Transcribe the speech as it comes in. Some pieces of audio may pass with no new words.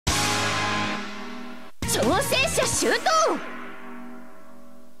挑戦者シュート。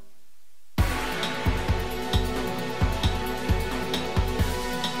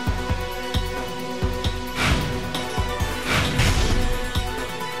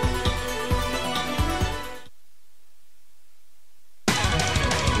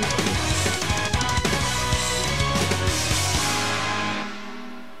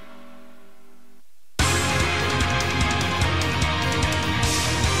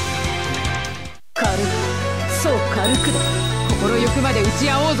そう軽くだ。心ゆくまで打ち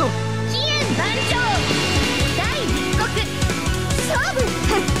合おうぞ。飛燕万丈第一国勝負。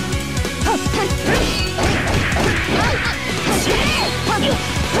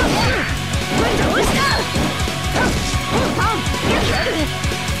どうした。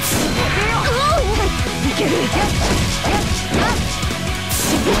いける。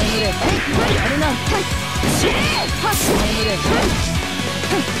やるな。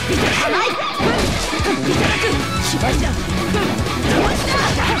甘い。いただく。芝居だ。どうした。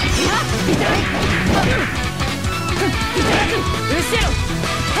いただく。うっせろ。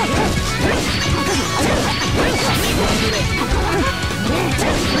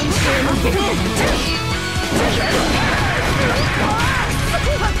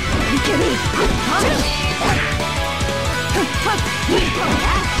いける。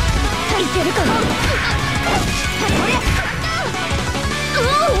いけるか。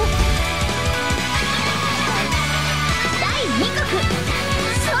第二国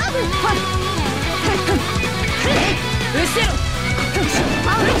勝負。うっせろ。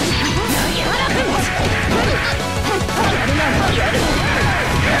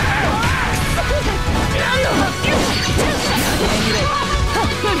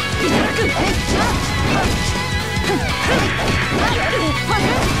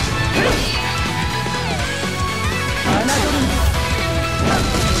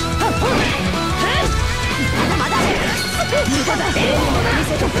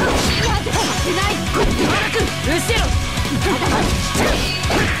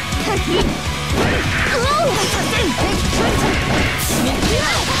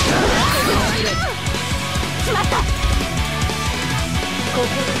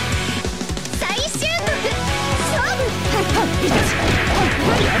最終局勝負。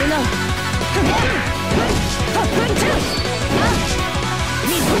やるな。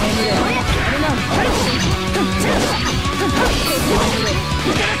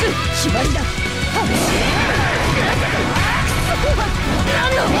決まりだ。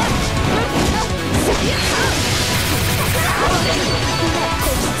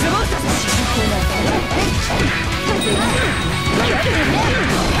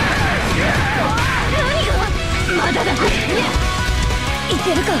まだだ。い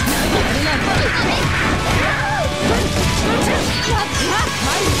けるか。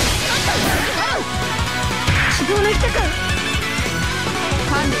希望の人か。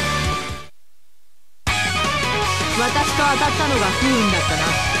私と当たったのが不運だったな。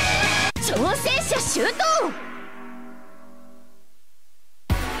挑戦者シュート。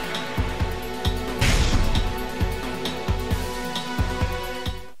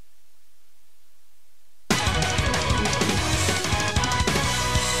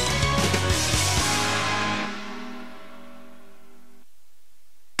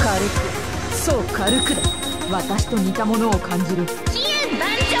軽く、そう軽くだ。私と似たものを感じる。飛燕万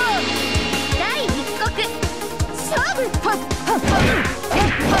丈第一国勝負。ど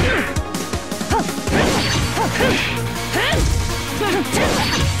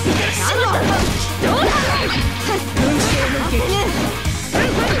うだ。どうだ。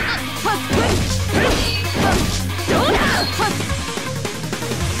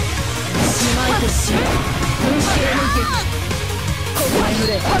しまいとしまい。噴射の劇。ここへ群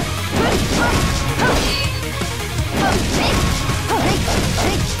れ。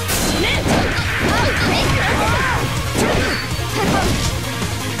死ね。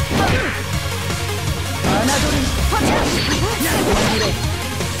侮る。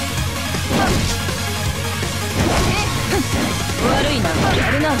悪いな。や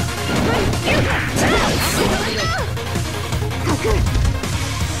るな。こ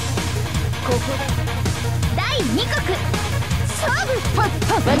こ第二国勝負。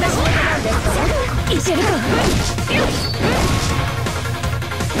私の番です。いけるか。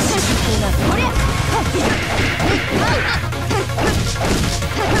こりゃ。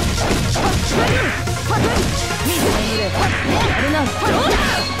水の群れ。やるな。どうだ。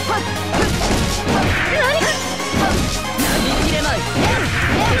何か。投げきれない。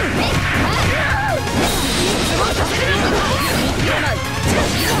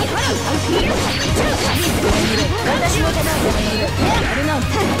私の手だ。やるな。ど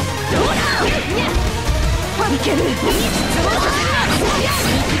うだ。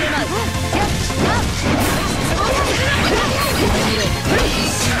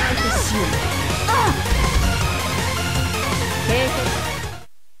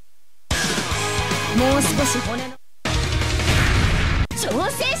もう少し骨の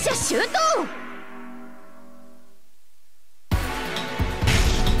挑戦者シュート。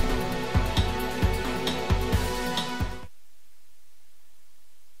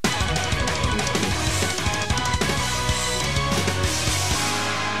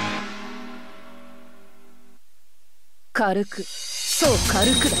軽く、そう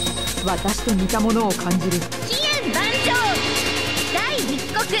軽くだ。私と似たものを感じる。飛燕万丈第一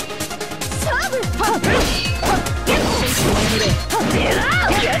国勝負。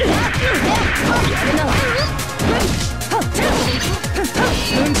やるな。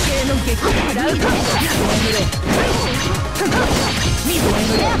運慶の激食らう。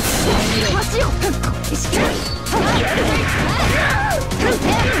足を意識やる。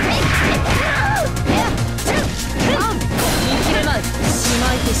し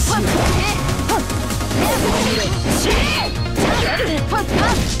まいてしまう。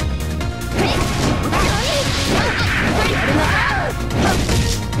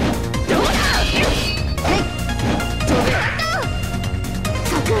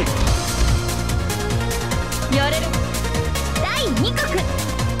やれる。第二国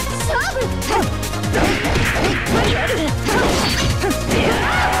勝負。やる。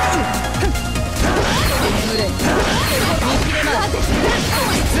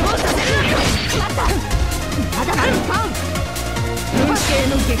運慶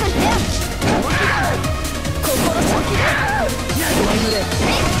の激心先だ。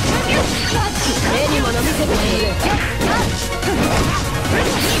目にもの見せてくれ。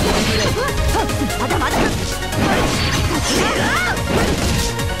まだまだ。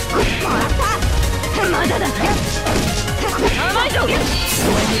まだだ。甘いぞ。答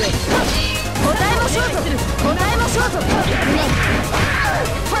えましょうぞ。答えましょうぞ。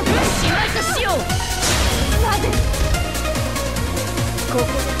しまいとしよう。までここ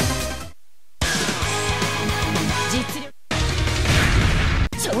実力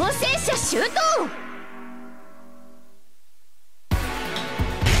挑戦者シュート。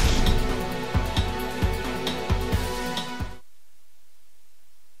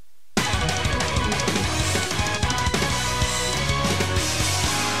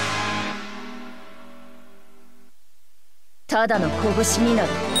ただの拳になる。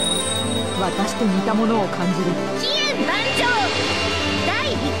私と似たものを感じる。飛燕万丈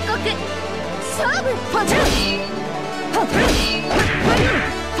第一国勝負。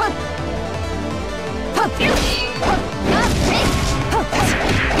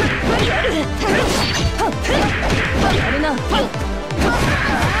やるな。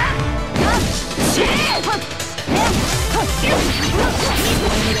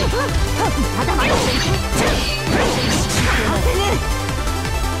まだまだ。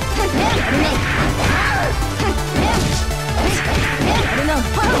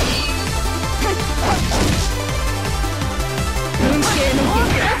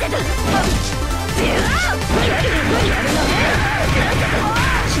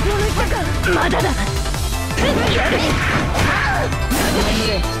まだだ。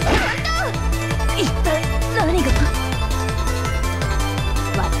一体何が。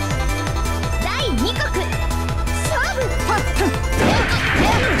第二国勝負。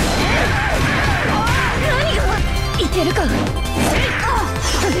何がいけるか。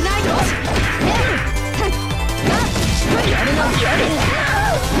勝てないの。やるな。やる。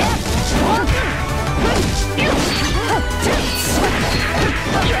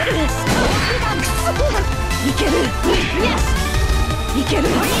いける。いける。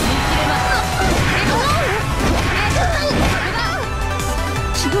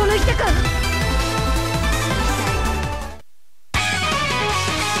気を抜いたか。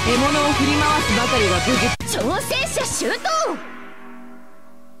獲物を振り回すばかりは武術。挑戦者シュート。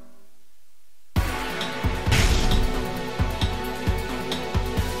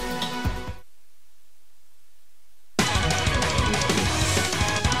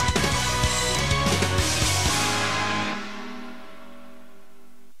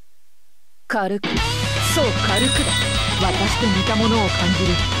軽く、そう軽くだ。私と似たものを感じ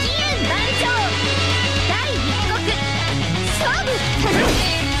る。飛燕万丈第一国勝負。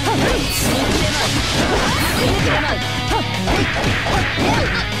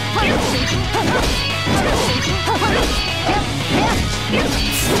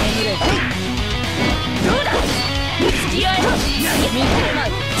どうだ。付き合え。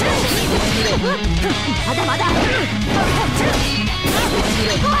まだまだ。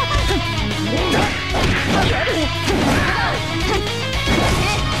や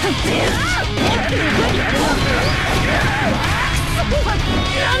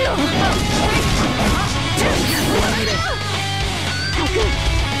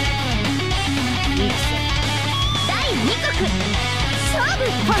第2局勝負。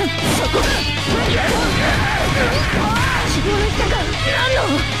そこか。気を抜いたか。何の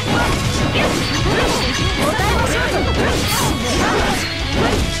答えましょうぞ。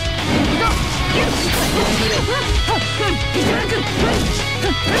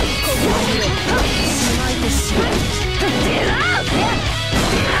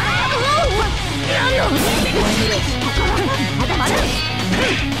まだまだ。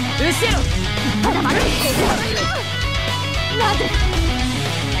後ろ。まだまだ。なぜ。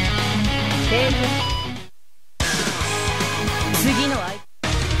次の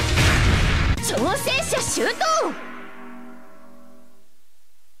挑戦者集闘。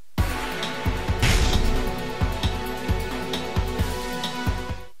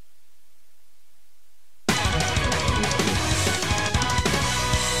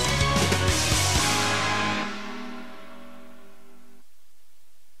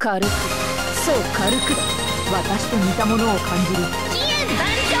軽く、そう軽くだ。私と似たものを感じる。飛燕万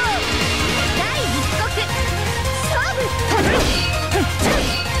丈。第一国勝負。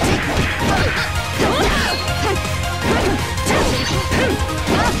どうだ。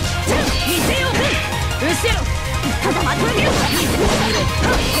見せよう。後ろ。ただ待ってみろ。見切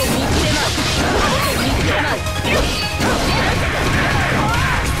れます。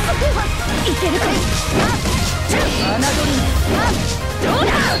いけるか。侮る。どう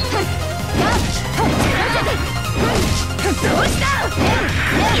だ。どうした。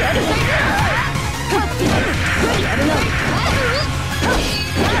やるな。やるな。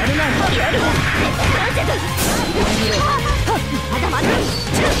まだまだ。ど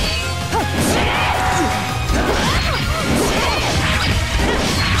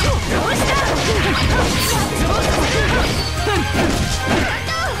うした。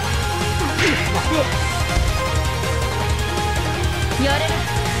やれる。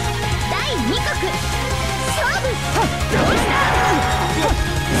第2局勝負。どうした。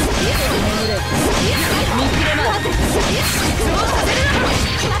見切れます。そうさせるな。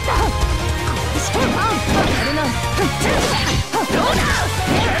決まった。やるな。どうだ。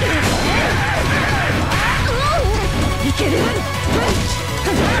いける。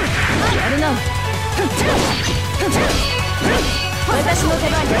やるな。私の手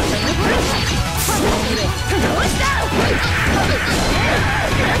番だ。どうした。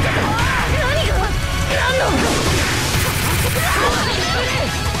何が。何の。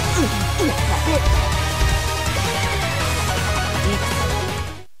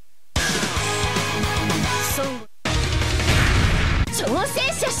挑戦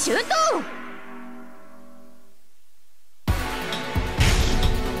者集闘。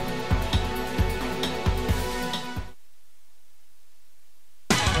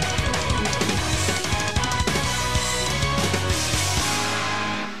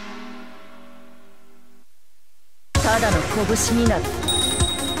ただの拳になる。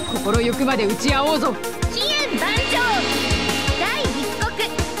心ゆくまで打ち合おうぞ。飛燕万丈。第一国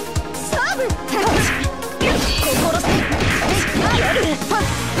勝負。心せ。やる。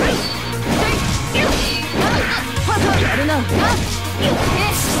やるな。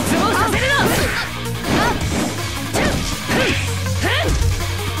失望させるな。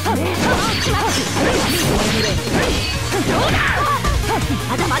どうだ。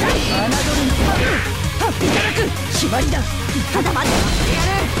まだまだ。侮る。いただく。決まりだ。ただまだ。や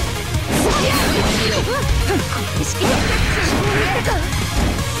る。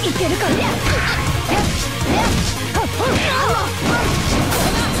いけるか。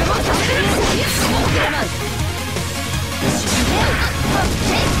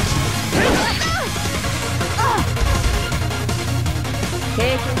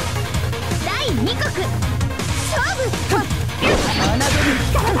第2局勝負。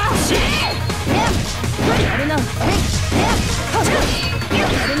やるな。や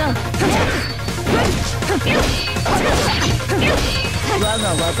るな。我が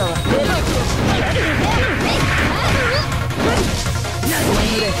技はやる。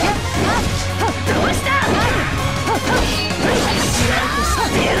どうした。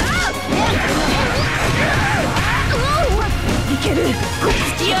いける。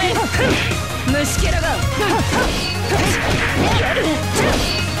付き合え。虫けらが。やる。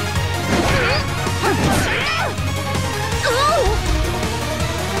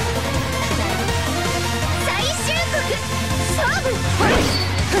最終局勝負。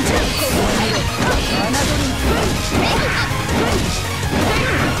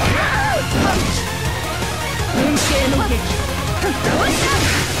運慶の撃。どうした。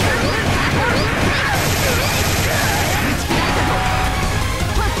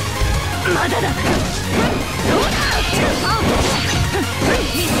まだだ。どうだ。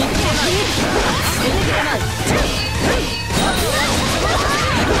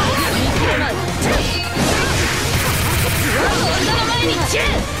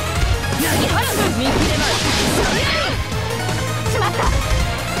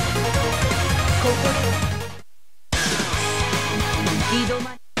挑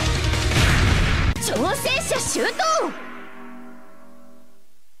ま挑戦者シュート。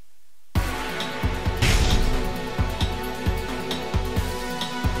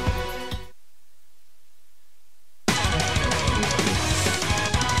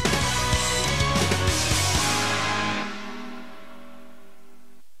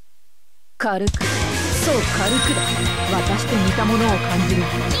軽く、そう軽くだ。私と似たものを感じる。義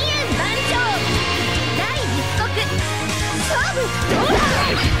援万丈第一国勝負どうだ。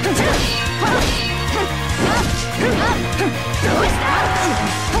どうした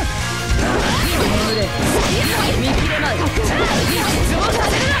見切れまい。出動さ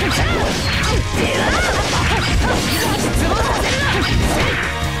せるな。出動させるな。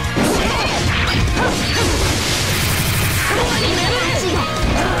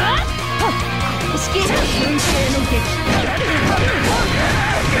式運慶の撃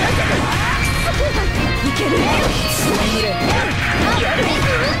いける。しまれしま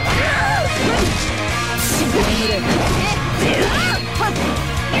れ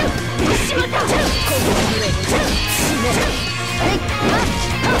しまった。ここまで死ね。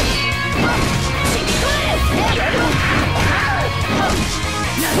死にこれやる。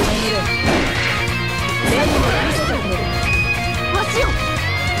なるほど。全部見せてくれる。わしよ。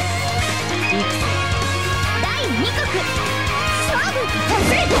第二国勝負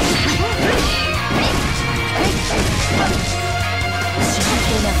しまって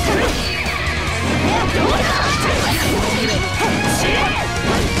な。どうだ。しま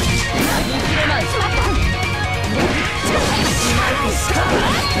れまい。しまった。しまいてしか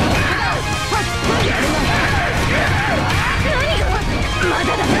やるな。何がまだ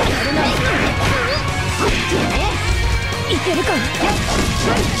だ。やるな。いけるか。ど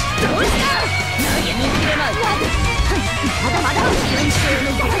うした。見切れまい。まだまだ。練習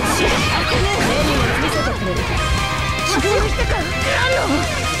の出口。目にも見せてくれる。どうしてか。何の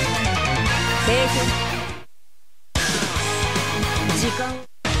経験時間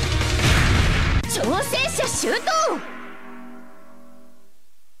挑戦者シュート。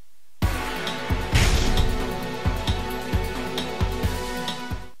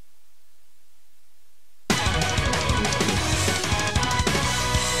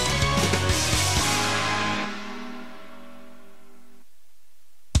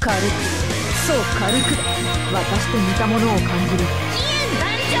軽く、そう軽くだ。私と似たものを感じる。義援万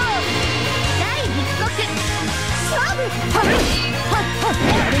丈第一国勝負。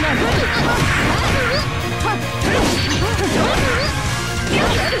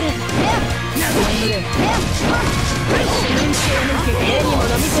やるな。絵にもの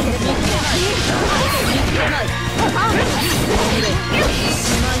見せて見切れまい。見切れまい。し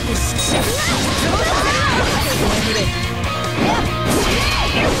まいてしきしゃ。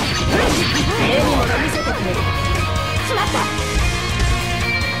絵にもの見せてくれる。しまった。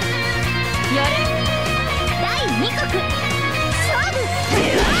やれ。第二国勝負。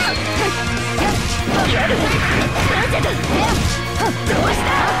やる。なぜだ。どうした。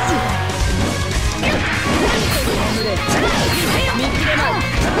見切れまい。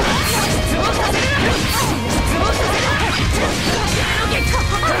失望させるな。失望させるな。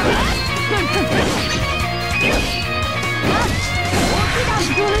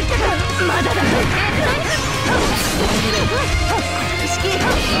まだだ。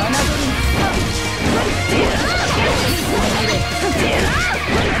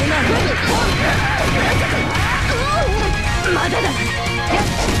まだだ。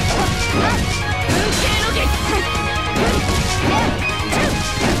運慶の撃。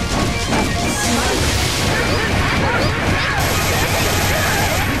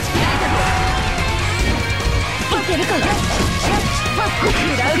いけるか。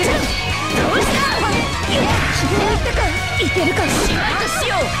裏受け。どうした。いけるか。しまいとし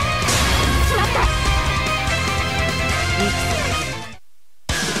よう。しまった。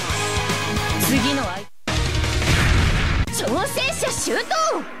次の挑戦者シュート。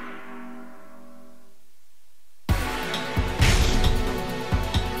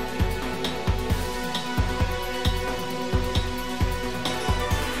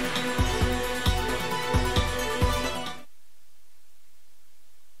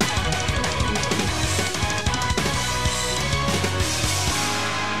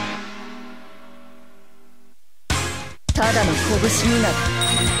ただの拳になる。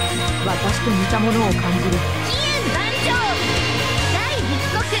私と似たものを感じる。義援万丈第一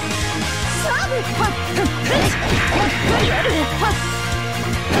国勝負。やる。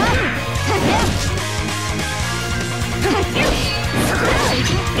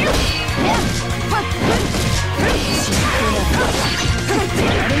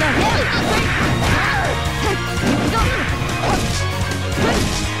やるな。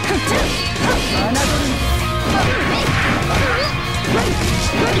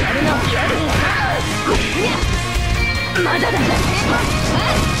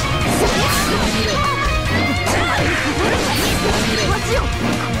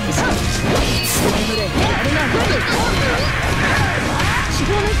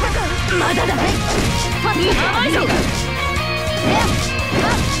甘いぞ。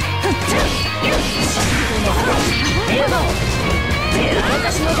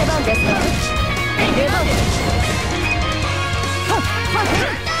私の出番ですから。出番です。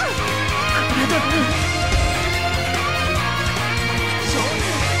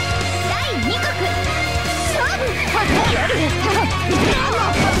第2局勝負。やる。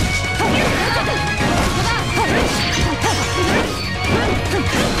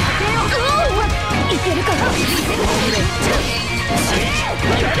いけるか。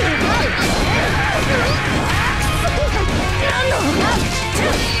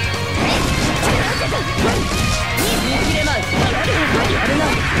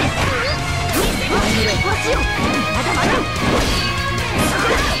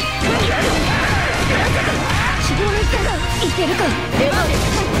いけるか。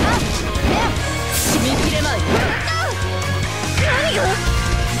締め切れまい。何が。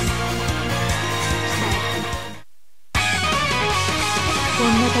こん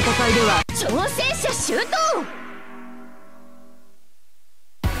な戦いでは挑戦者集闘。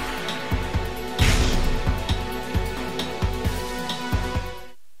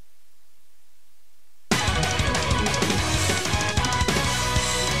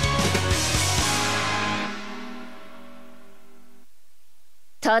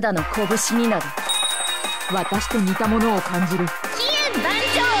ただの拳になる。私と似たものを感じる。飛燕万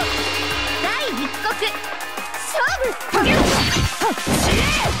丈。第一国勝負。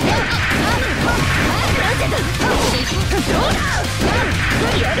どうだ。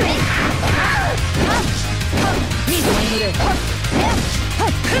やる。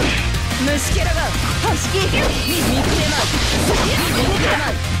虫けらが見切れま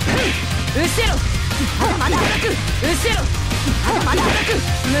う。うせろ。まだうせろ。まだ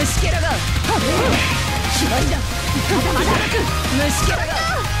虫けらが決まりだ。まだ虫けらが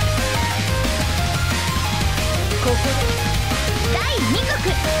ここで第2局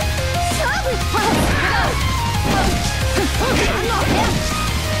勝負。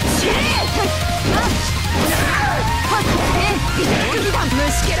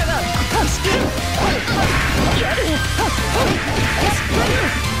虫けらがやる。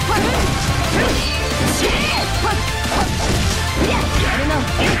やるな。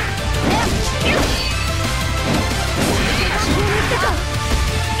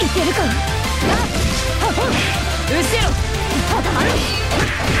いけるか。うせろ。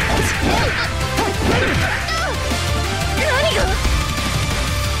何が。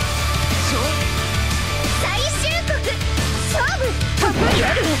最終局勝負。や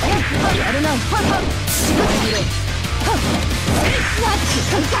るな。しまってみろ。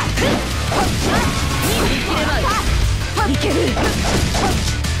いける。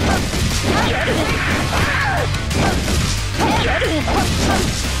やる。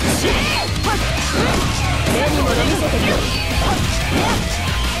目にもの見せてくれ。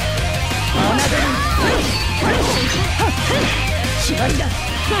決まりだ。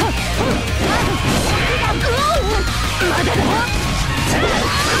まだだ。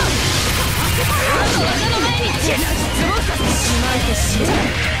技の前にしまいて死ぬ。飛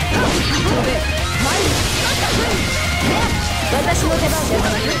べ。前に。私の出番です。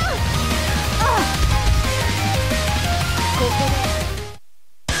ここで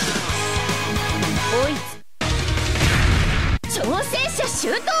追いつ。挑戦者集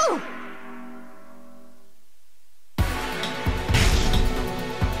闘。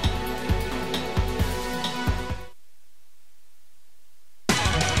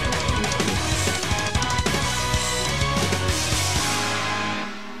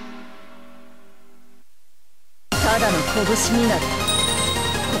ただの拳になる。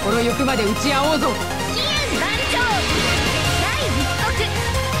心ゆくまで打ち合おうぞ。飛燕万丈。第一国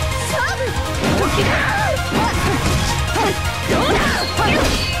勝負。どうだ。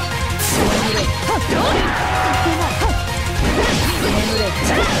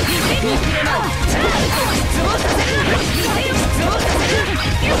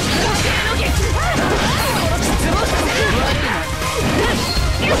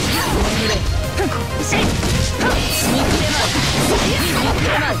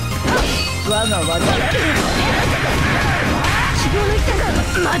我が技やる。希望の一手が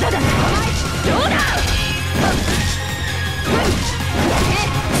まだだ。どうだ。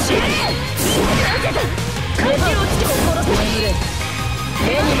感じをつけて殺せ。目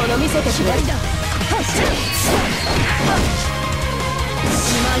にもの見せてくれ。しま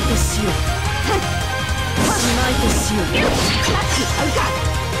いてしよう。しまいてしよう。使うか。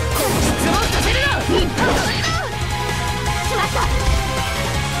質問させるな。しまった。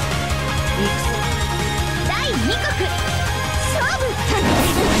第2局勝負。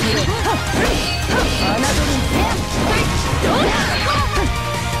侮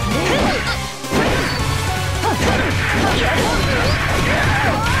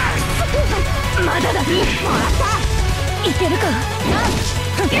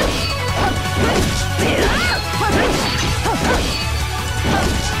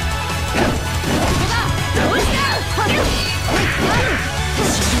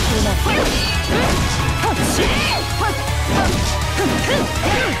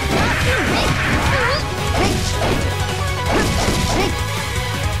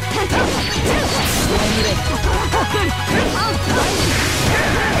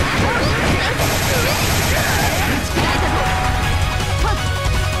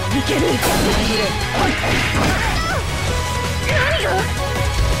いける。何が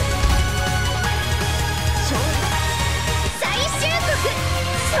最終国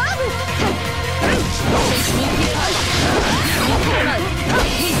勝負。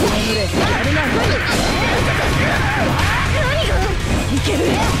いける。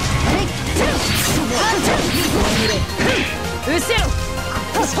うせろ。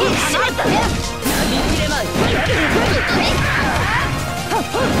しまった。見切れまい。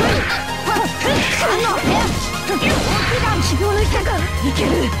希望の板がいけ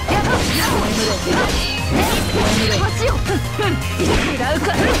る。足を食らう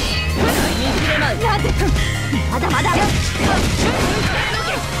か。見切れまい。なぜまだまだ。し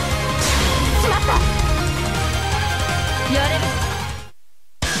まった。やれる。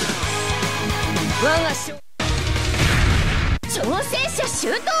我が挑戦者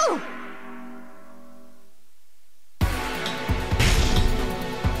集闘。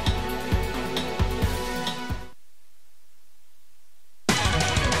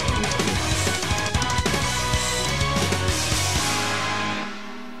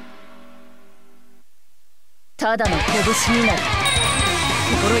ただの拳になる。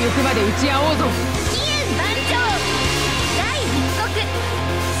心ゆくまで打ち合おうぞ。飛燕万丈第一国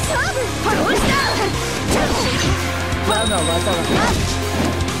勝負。どうした。我が技は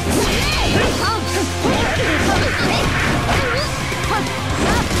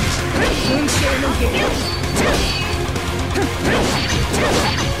運慶の下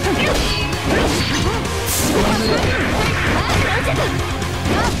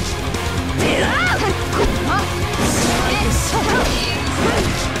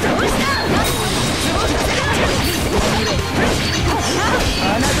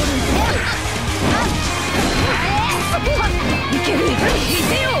いける。見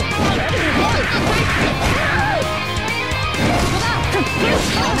せよう。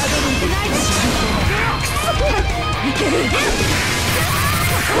いける。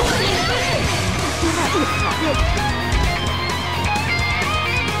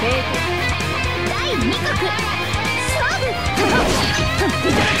第二国勝負。い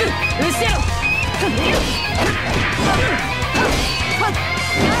ただく。うせろ。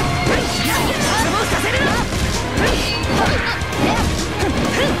失望させるな。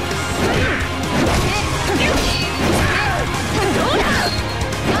どうだ。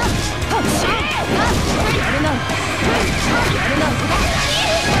やるな。やるな。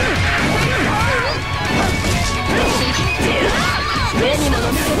目にも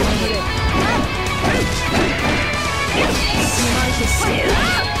の見せてくれ。しまいて死ね。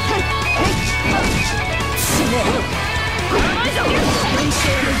死ね。甘いぞ。運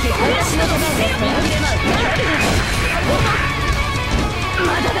慶の下林のと見せよ。見切れまう。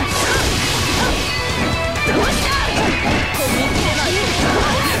まだだ。どうした。見切れまう。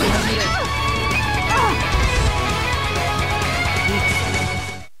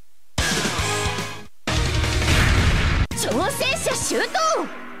挑戦者集闘。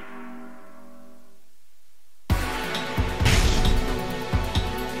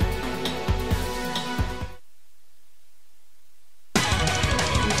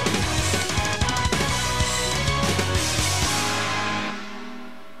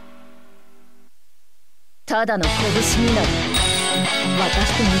ただの拳になる。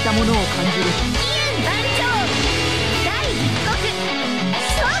私と似たものを感じる。飛燕万丈第一国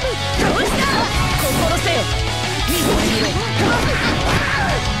勝負。どうした。心せよ。見てみろ。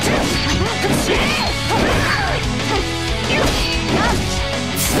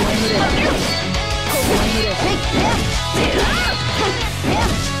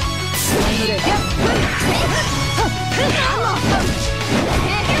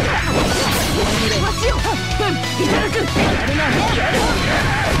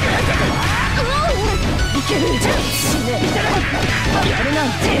いける。死ね。やるな。ど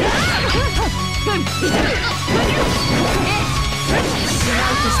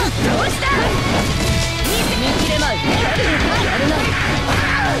うした。見切れまい。やるな。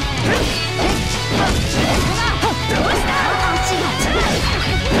どうした。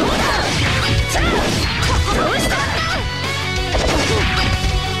どうだ。どうした。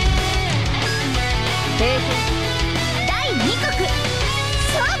第二国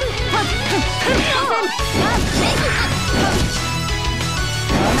勝負。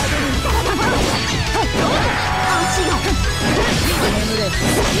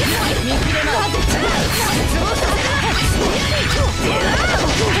見切れまい。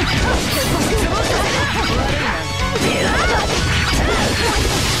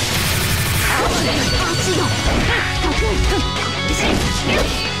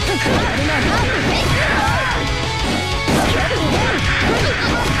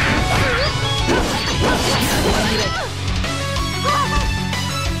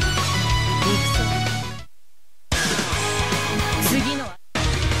次の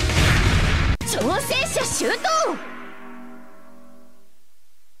挑戦者シュート。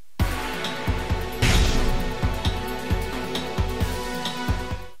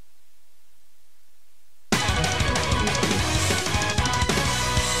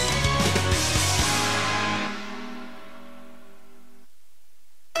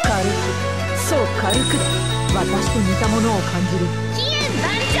軽くだ。私と似たものを感じる。飛燕万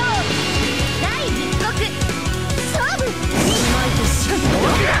丈第一国勝負。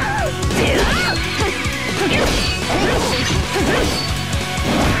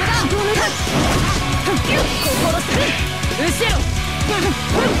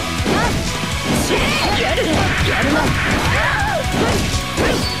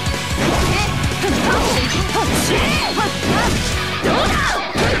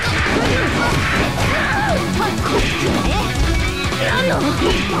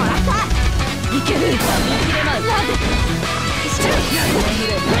いける。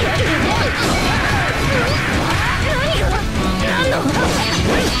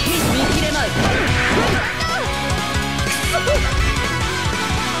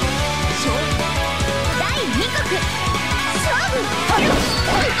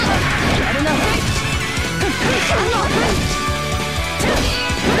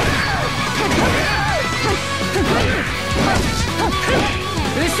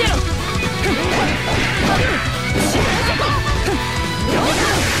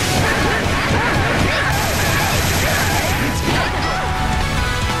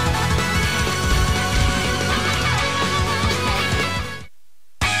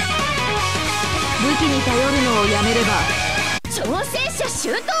武器に頼るのをやめれば。挑戦者シ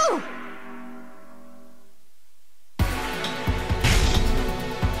ュート。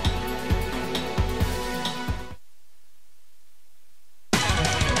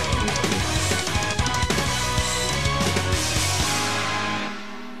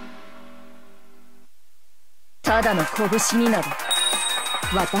ただの拳になる。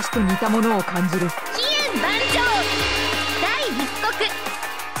私と似たものを感じる。飛燕万丈第一国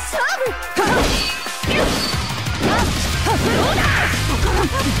勝負。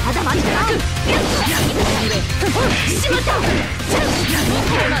まだまだしまった。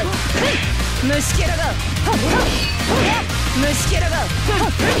虫けらが虫けらがい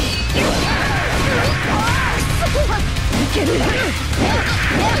ける。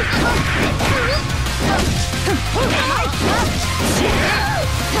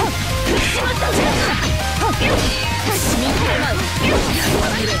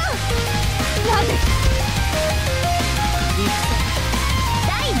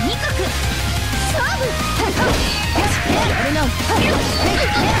第二国勝負。やるな。こ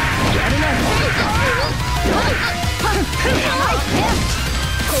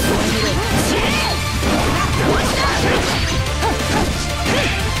こを見ろ。どうした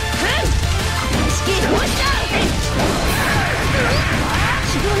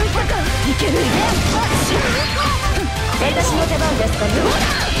いける。私の出番ですかね。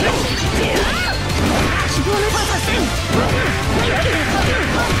希望のパサセン。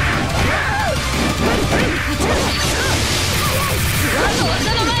の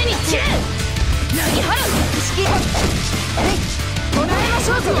技の前に散れ。なぎ払う。式。唱えまし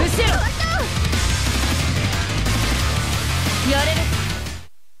ょうぞ。うせろ。やれる。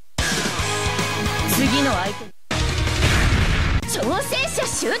次の相手。挑戦者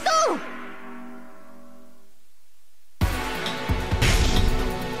シュート。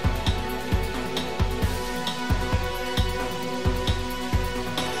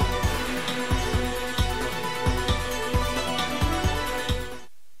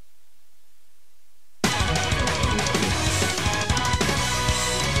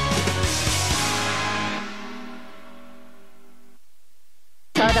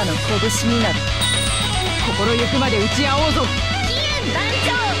ただの拳になる。心ゆくまで打ち合おうぞ。飛燕万丈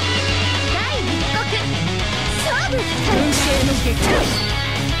第一国勝負。運勢の激闘。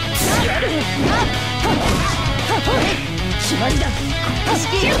やる。決まりだ。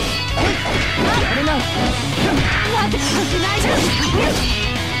式。やるな。待てないじゃん。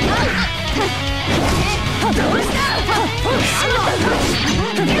どうした。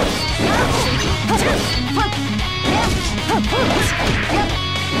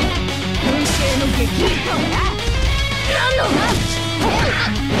運勢の激闘。何の。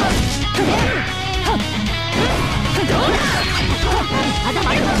どうだ。まだま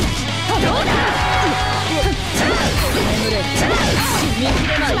だ。どうだ。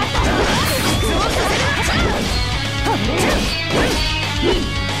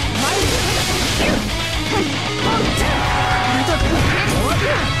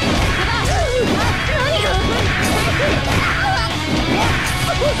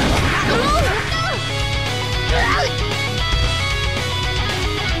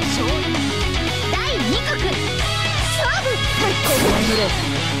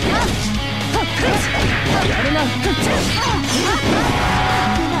やるな。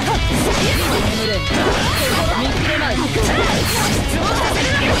眠れ。見切れない。失望させる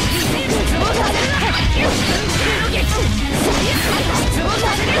な。失望させるな。失望さ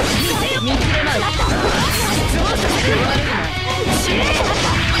せる。見切れない。失望させる。死ね。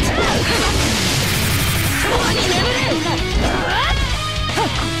永遠に眠れ。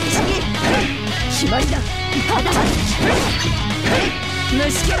決まりだ。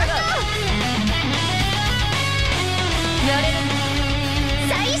虫キャラがやれる。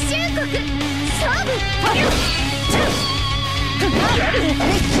最終国勝負。やる。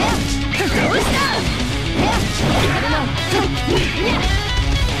どうした。やるな。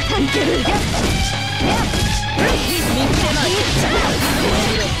いける。見切れない。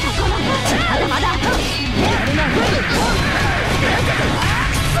まだまだ。やるな。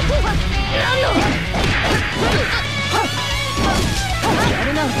何の。やる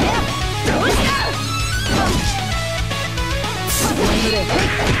な。どうした。眠れ。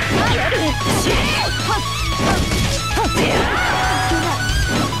やる。眠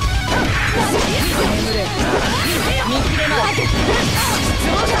れ。見切れない。失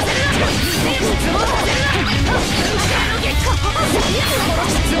望させるな。失望させるな。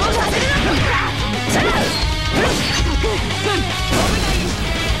失望させるな。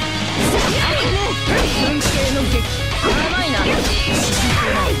文系の劇。甘いな。眠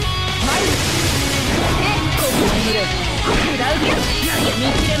れ。食らう。見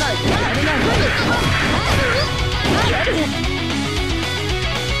切れない。やるな。やる。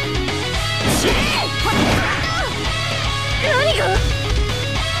何が。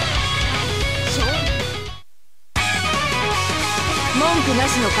文句な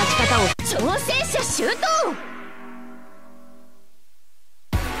しの勝ち方を。挑戦者周到。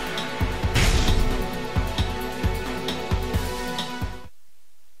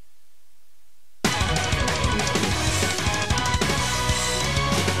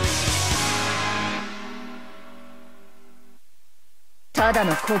ただ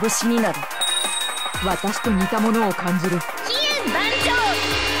の拳になる。私と似たものを感じる。飛燕万丈。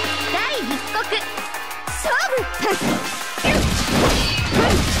大立国勝負。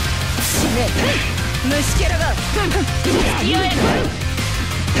死ね。虫キャラが付き合える。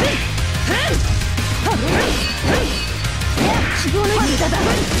希望の無駄だ。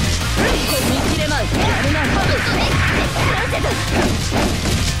見切れない。やるな。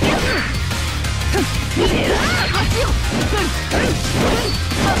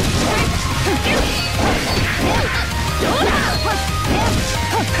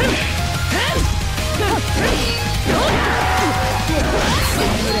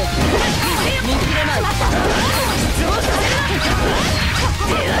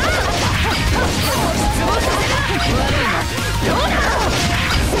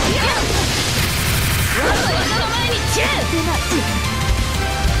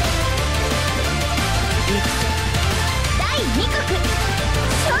第2局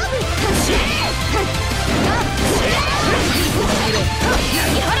勝負。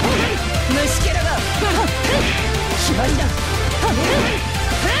虫キャラが決まりだ。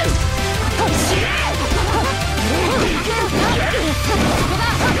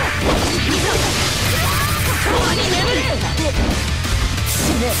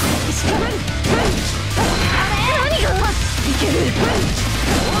いける。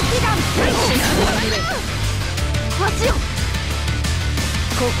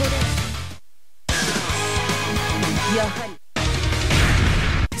ここでやはり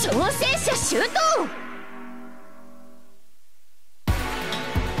挑戦者周到。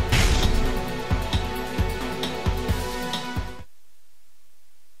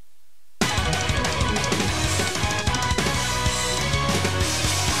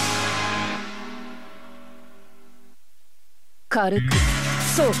軽く、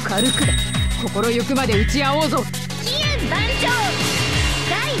そう軽くだ。心ゆくまで打ち合おうぞ。飛燕万丈。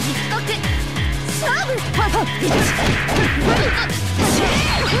大立国勝負。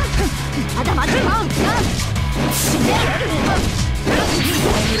まだまだ。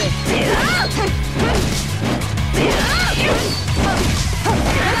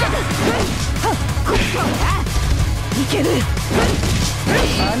いける。侮る。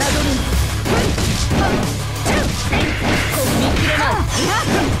見切れない。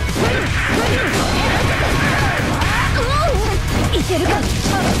いけるか。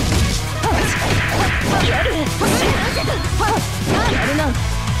やる。やるな。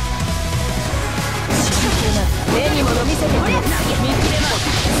目にもの見せてくれ。見切れない。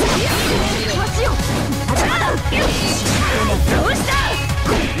どうした。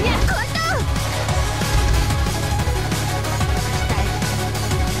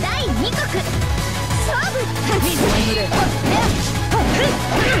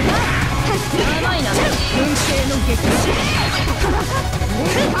ばいな。運勢の激死。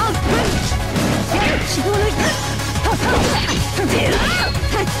気道の痛い。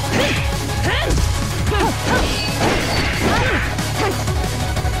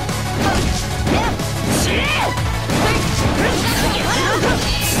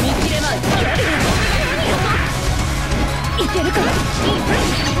いけるか。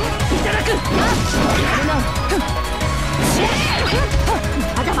いただく。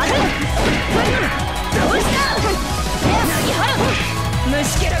まだまだ。どうした。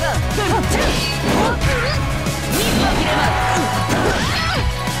虫けらが。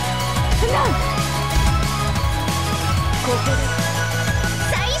ここで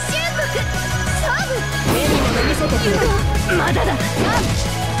最終国勝負。目にも見せてくれ。まだだ。い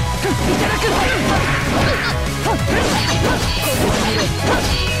ただく。ここを見ろ。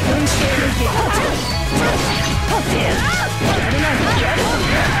運勢の激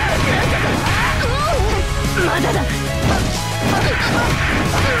まだだ。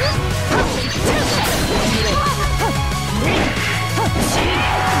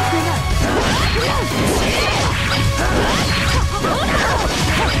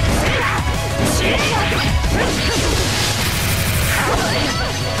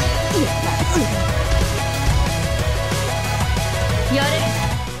やれ。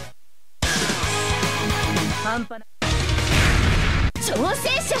半端な。挑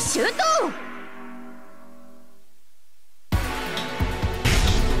戦者シュート。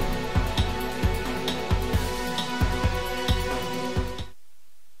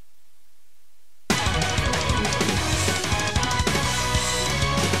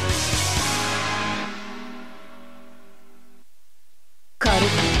軽く、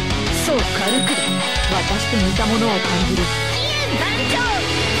そう軽くだ。私と似たものを感じる。団長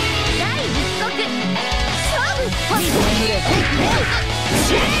第一国勝負。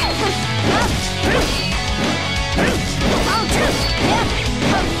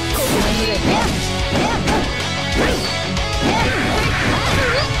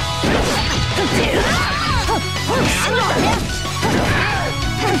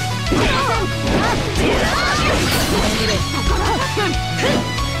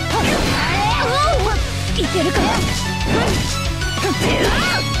いけるか。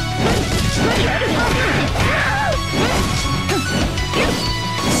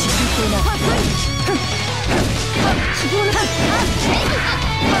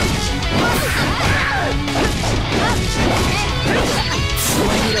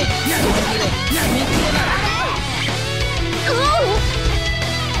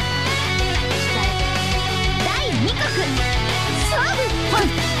第二国勝負。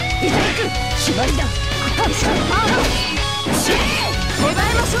いただく。決まりだ。芽生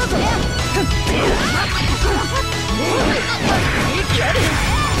えましょうぞ。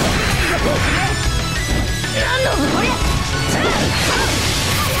なんのこりゃ。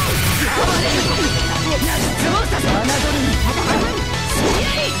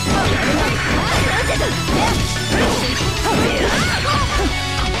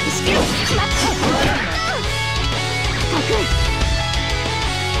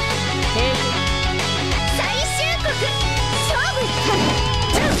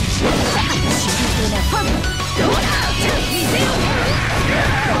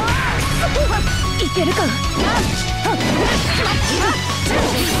いけるか。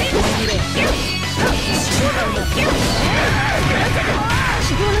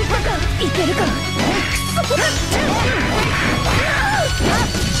いけるか。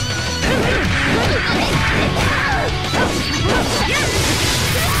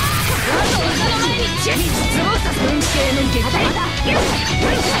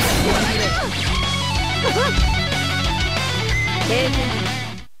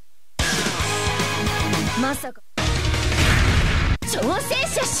まさか。挑戦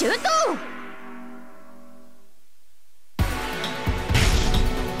者シュート。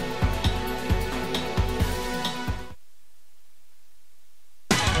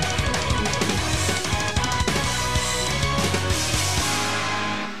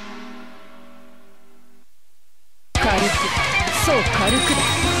軽く、そう軽くだ。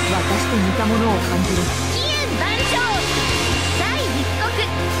私と似たものを感じる。団長第一国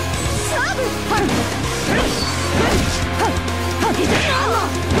勝負。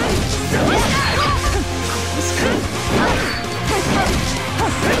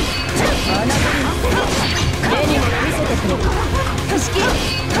目にも見せてくれ。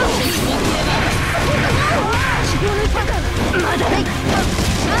まだない。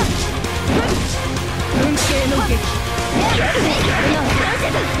運勢の激。やるな。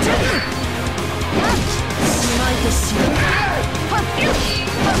しまいとし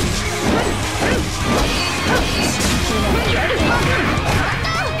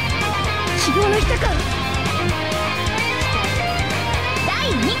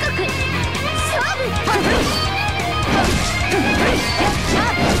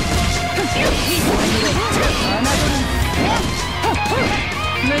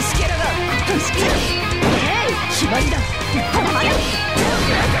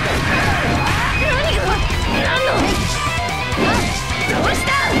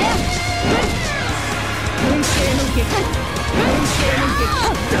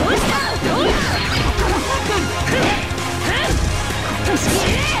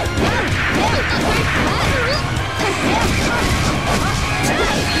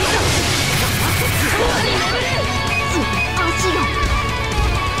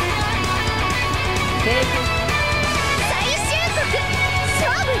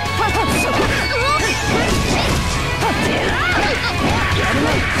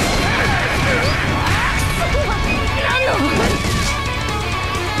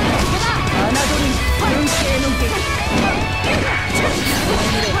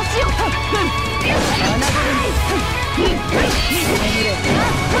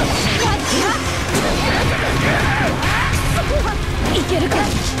いけるか。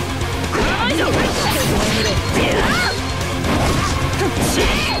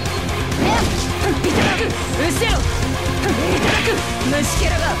虫け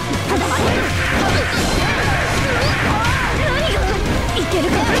らが。いける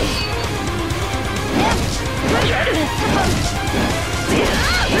か。やる。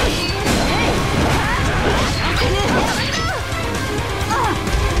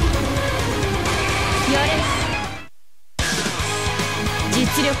やれ。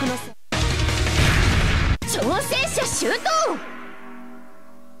実力の挑戦者集闘。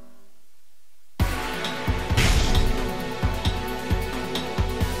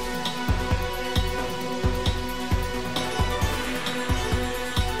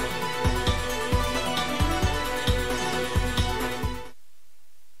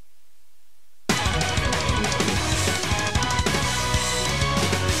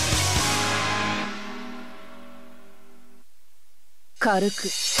軽く、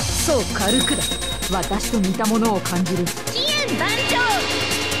そう軽くだ。私と似たものを感じる。飛燕万丈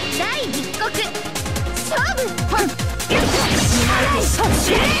第一国勝負。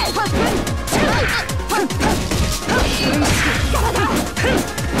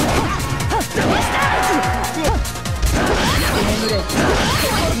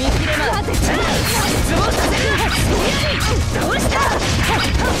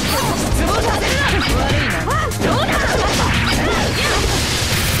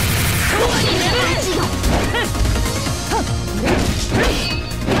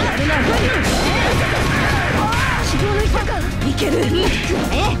いける。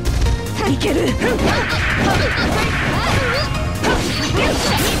いける。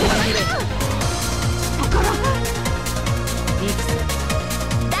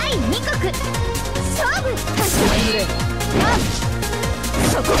第二国勝負。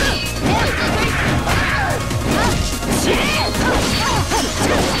そこだ。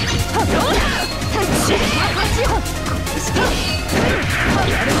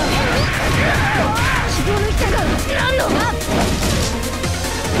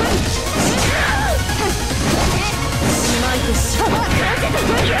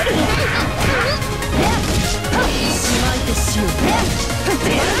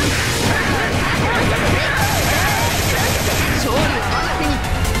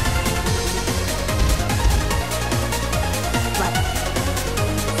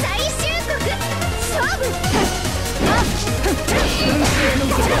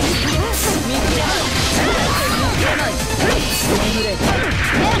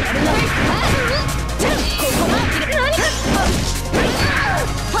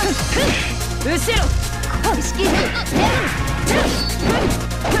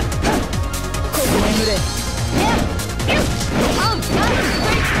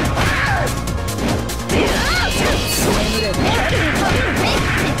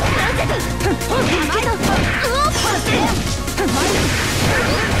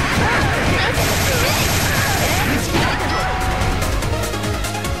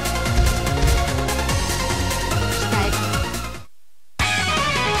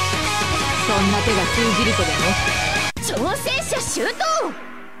そんな手が通じるとでも。挑戦者集闘。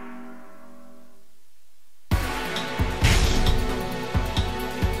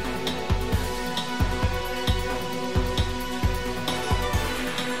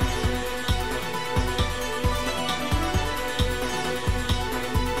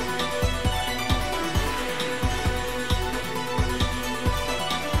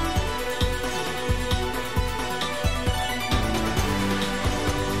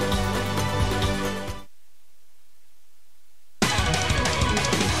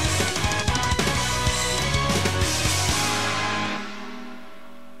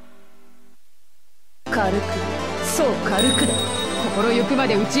軽く、そう軽くだ。心ゆくま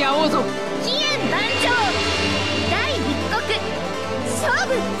で打ち合おうぞ。飛燕万丈第一国勝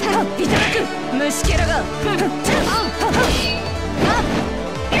負。いただく。虫けらが。い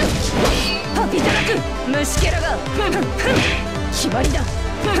ただく。虫けらが。決まりだ。ど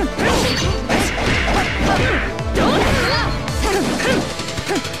うだ。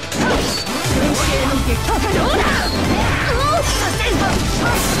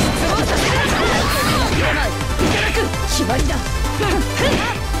決まりだ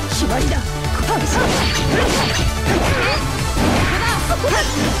決まりだ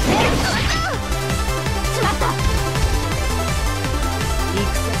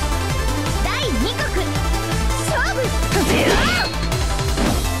第2局勝負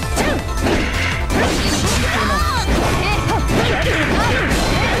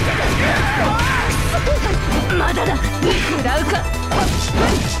まだだ食らうか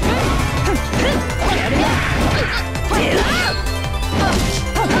やるな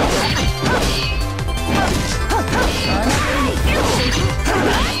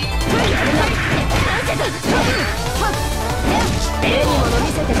絵にもの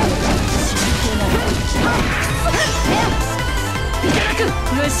見せてくれいただく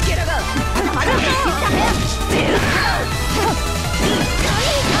虫けらがまだ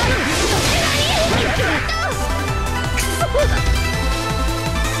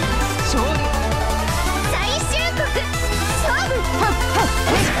最終局勝負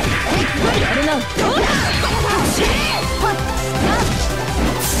やるなどうだ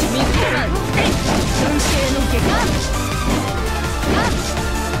染み込まん運慶の下界ど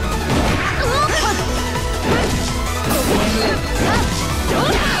う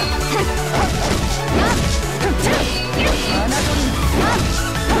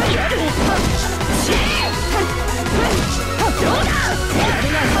だ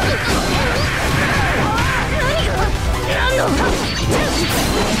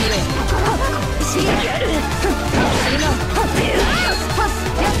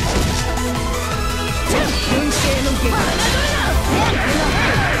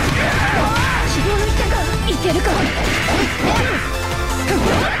いけるか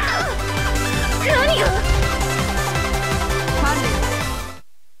何が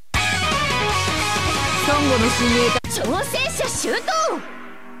孫悟の親衛隊挑戦者集闘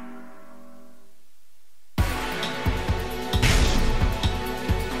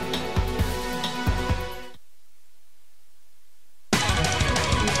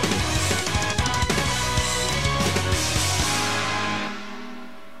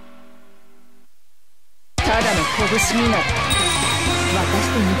ただの拳になる私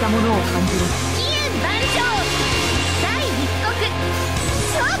と似たものを感じる期限万丈第一国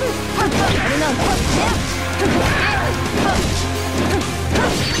勝負やるな侮る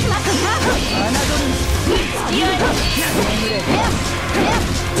付き合い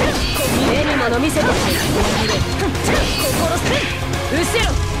絵にもの見せてくれ心せ失せ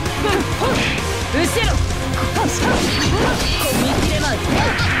ろ失せろ見切れまう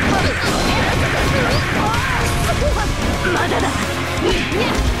まだだ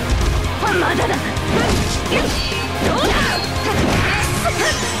まだだどうだ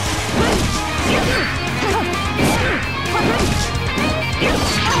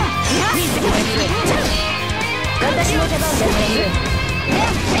私の出番だね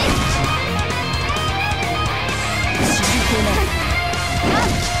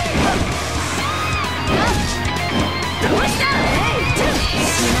どうした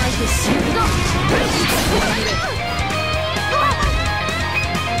しまいてシュート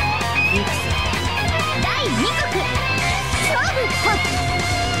第2局勝負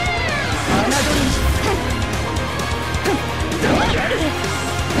どうやる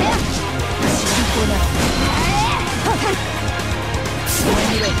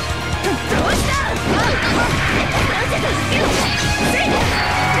どうした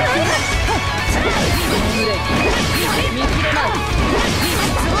見切れない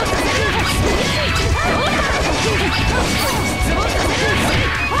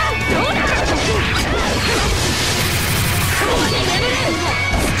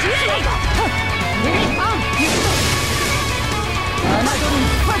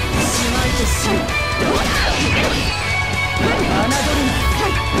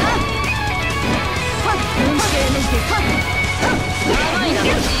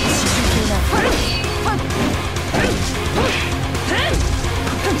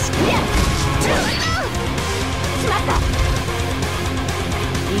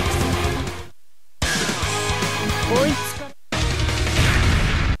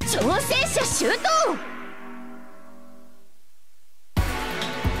挑戦者集闘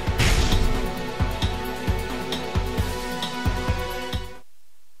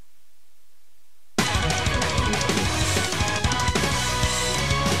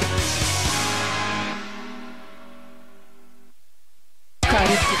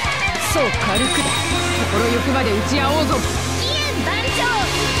そう軽くだ心ゆくまで打ち合おうぞ期限万丈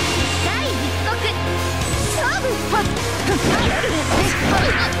第一国勝負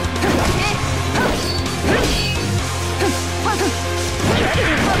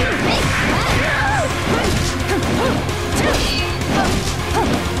ど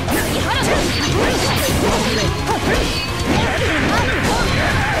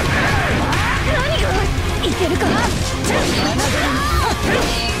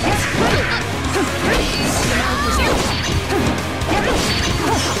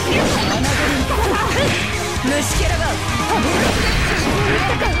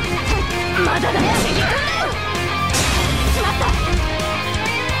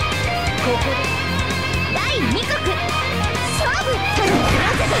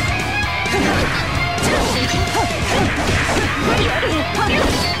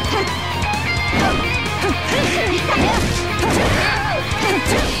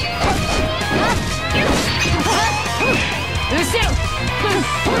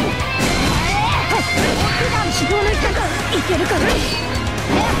希望の一かいけるかな。い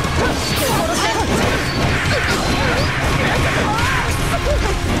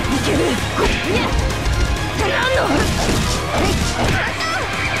ける。なん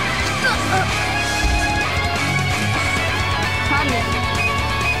の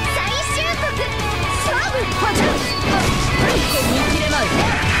最終国勝負。見切れまう。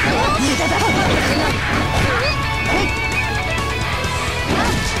無駄だ。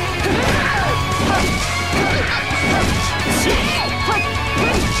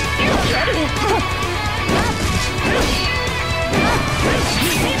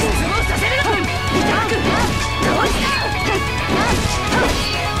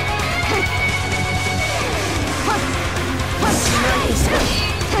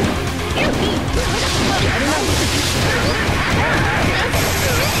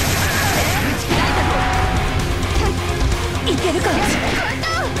いけるか。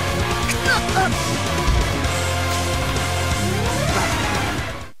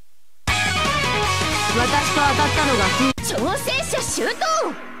私と当たったのが挑戦者シュート。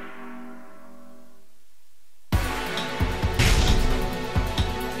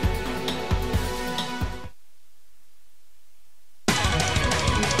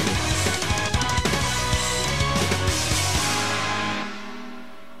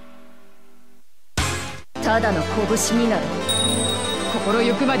ただの拳になる。心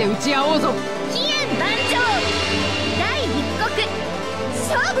ゆくまで打ち合おうぞ。飛燕万丈第一国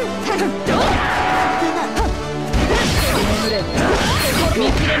勝負。どうだ。見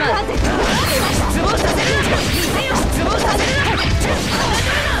切れまう。失望させる。失望させる。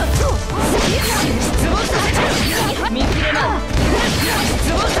失望させる。見切れまう。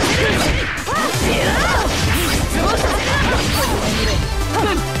失望させる。失望させる。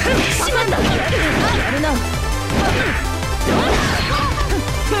しまった。やるな。どうだ。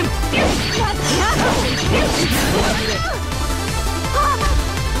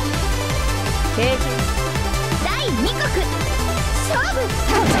第二国勝負。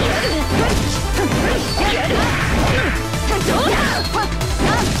やる。どうだ。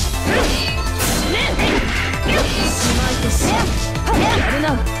しまいとし。やるな。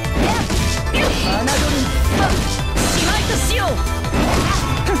侮る。しまいとしよう。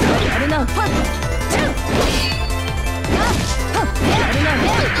やるな。やるな。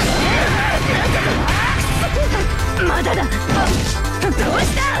まだだ。どうし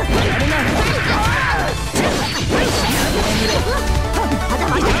た。やるな。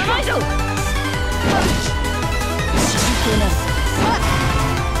甘いぞ。真剣な。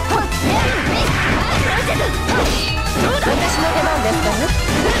どうだ。私の出番ですかね。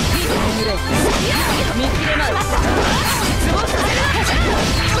見切れまう。失望させる。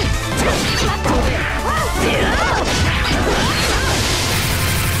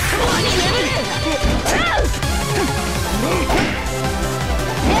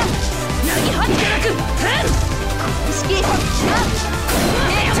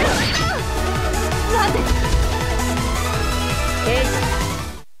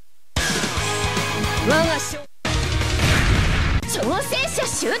挑戦者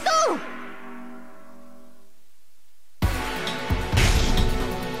シュート。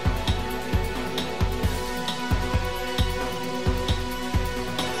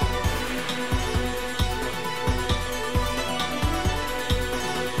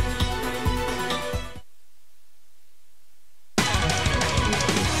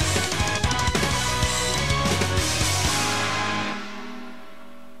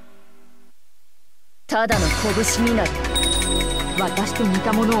ただの拳になる。私と似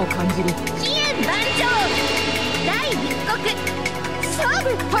たものを感じる。飛燕万丈第一国勝負。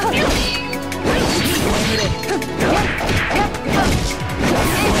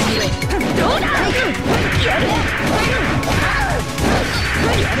どうだ。やる。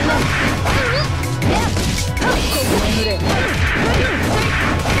やるな。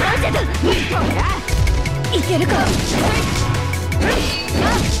いけるか。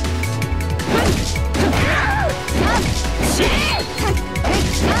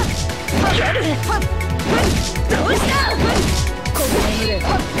やる。どうした。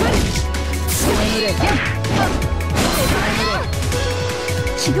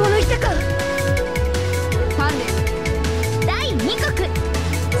軌道抜いたか。第二国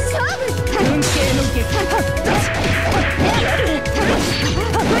勝負。運慶の激やる。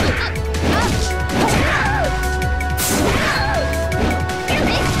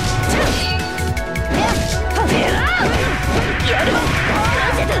や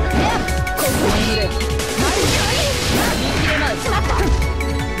る。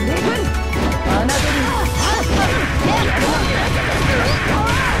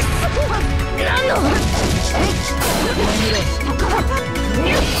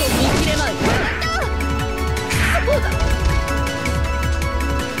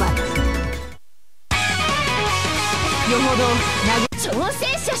挑戦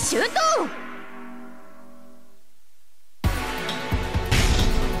者集闘。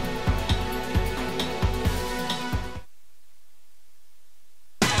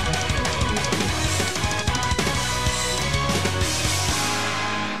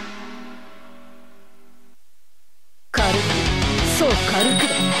軽く、そう軽く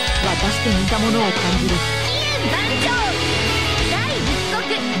だ。私と似たものを感じる。機運万丈。第一国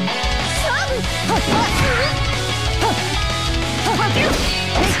勝負。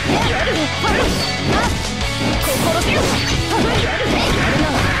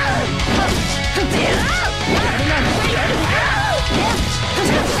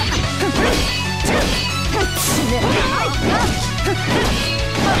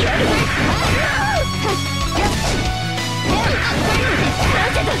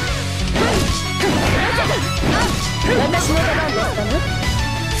私の出番ですかね。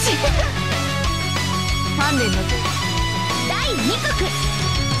丹念な第二国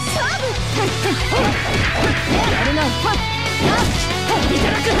勝負。やるな。い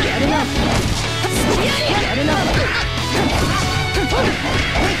ただく。やるな。やるな。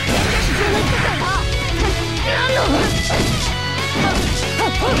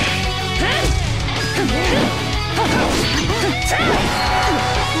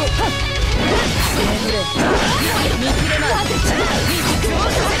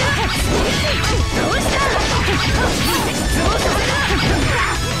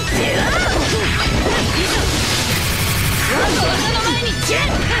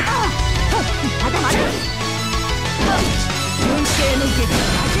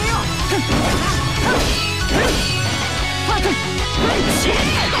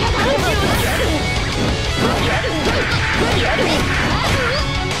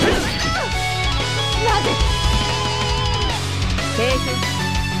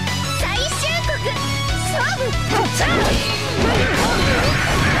最終国勝負。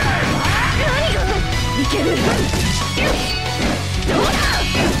いける。どうだ。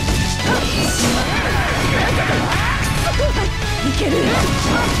いける。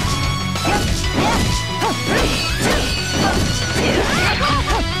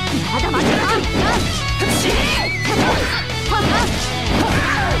まだまだ。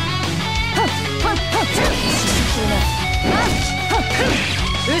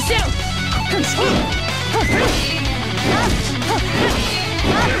うせろ。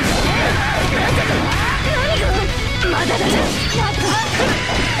まだだ。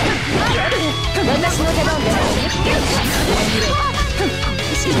私の出番です。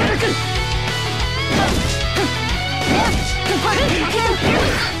いただく。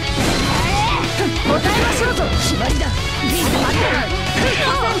答えましょうぞ。決まりだ。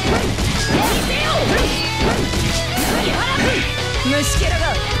虫けら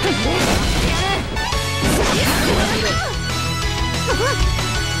が。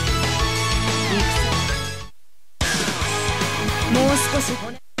もう少し。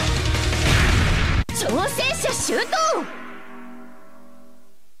挑戦者集闘。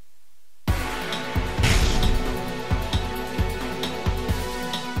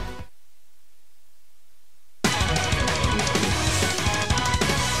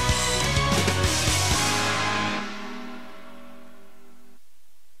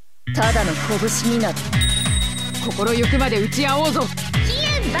ただの拳になる。心ゆくまで打ち合おうぞ。機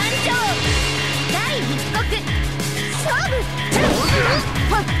運万丈。第一国勝負。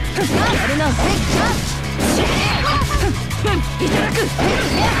やるな。いただく。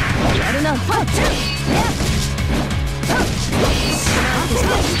やるな。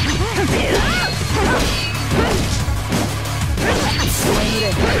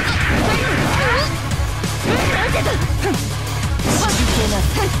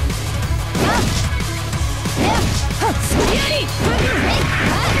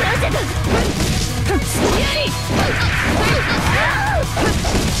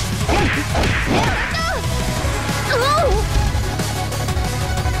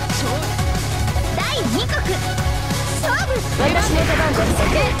第二国勝負。私の出番です。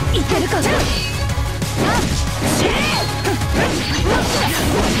いけるか。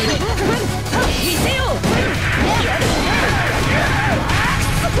見せよう。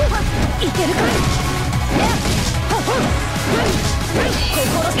いけるか。心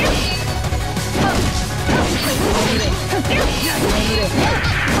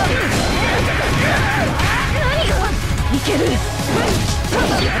ける。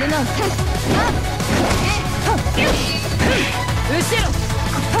やるな。後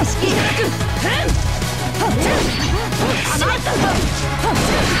ろいただく。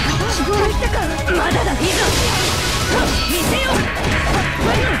希望が来たか。まだだ。いざ見せよう。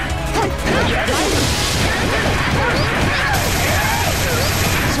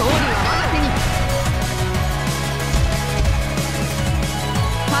勝利は我が手に。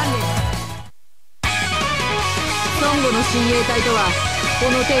鍛錬。孫悟の親衛隊とはこ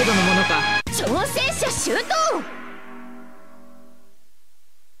の程度のものか。挑戦者周到。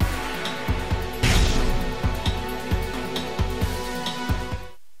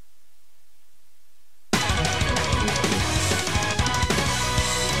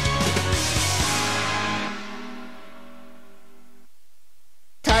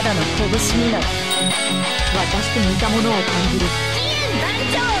ただの拳になる。私と似たものを感じる。義援団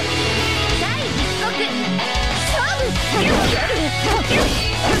長第一国勝負。や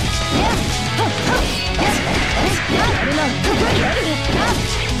るな。やる。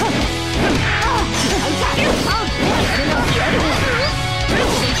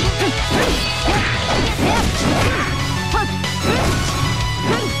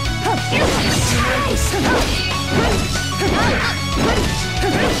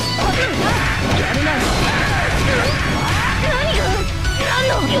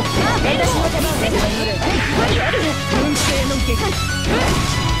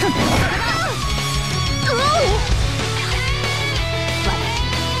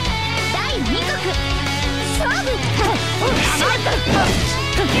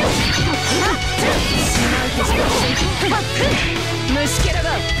虫けらが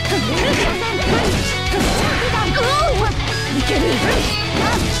いける。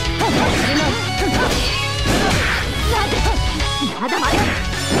まだまだ。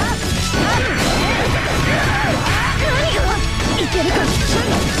いけるか。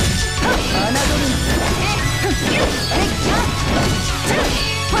侮る。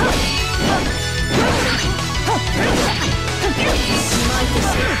しまいとし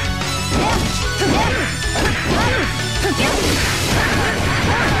て。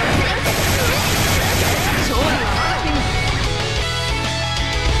勝利は我が手に。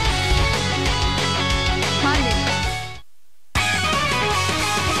鍛錬。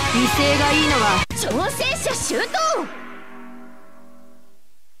威勢がいいのは挑戦者周到。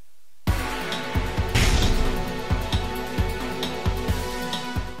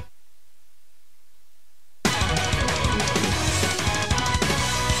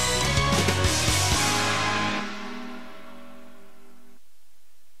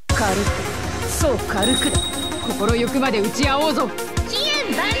軽く、そう軽くだ。心ゆくまで打ち合おうぞ。義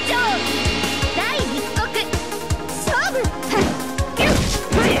援団長第一国勝負。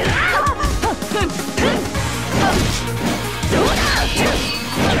どうだ。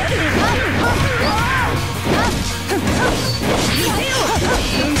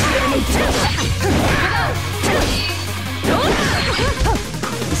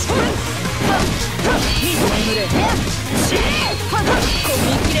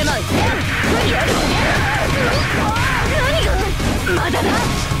まだだ。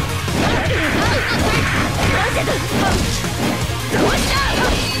どうした。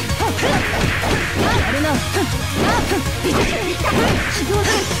やるな。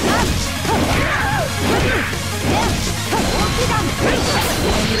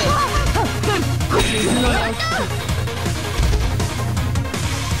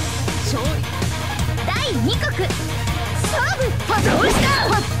勝利第二国勝負。どうした。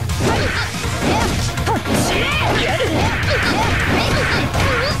やる。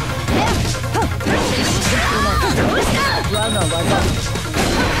どうした。我が技。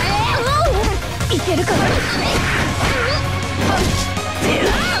いけるか。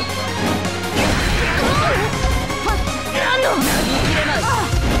何の。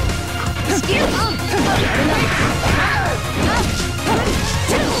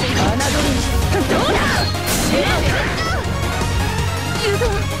どうだ。誘導。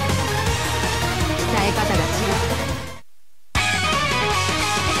鍛え方が違う。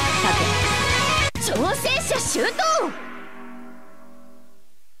さて挑戦者周到。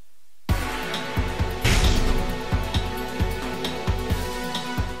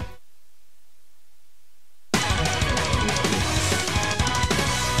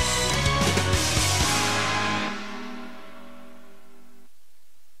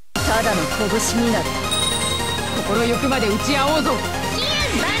ただの拳になる。心ゆくまで打ち合おうぞ。義援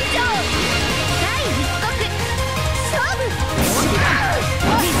団長第一国勝負。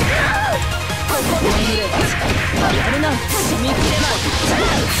やるな。見切れな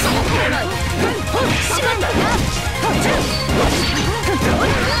い。しまった。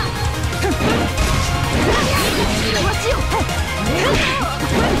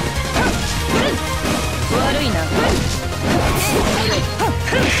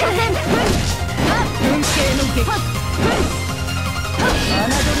撃。侮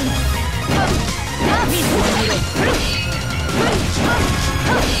るな。水を入れ。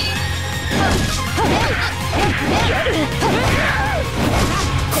やる。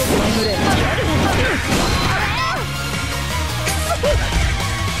ここに群れ。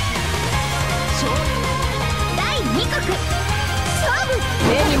第2局勝負。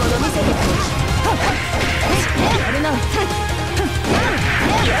目にもの見せてくれ。やるな。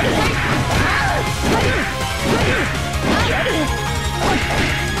やる。やる。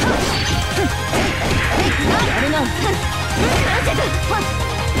やるな。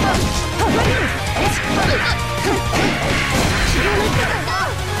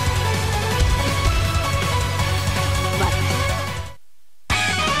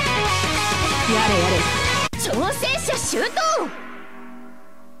やれやれ。挑戦者シュート。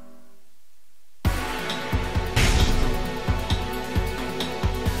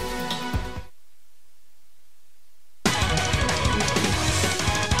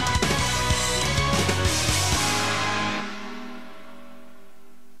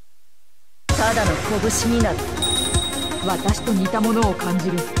ただの拳になる。私と似たものを感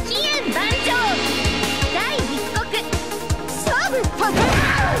じる。飛燕万丈。第1局勝負。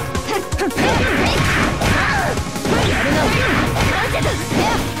やるな。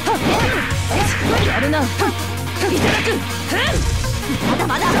やるな。いただく。まだ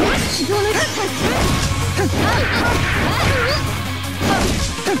まだ。気を抜く。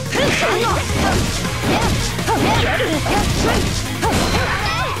やる。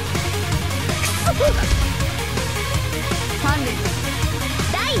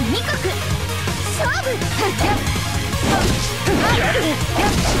第2局勝負。やる。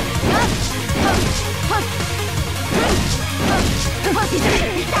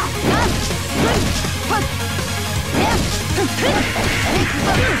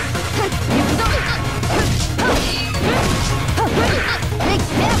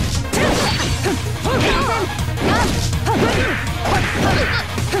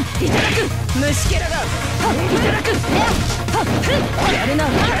いただく。虫けらが。いただく。やるな。い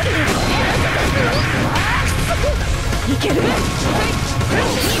ける。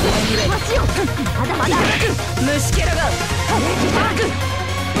まだまだ。虫けらが。いただく。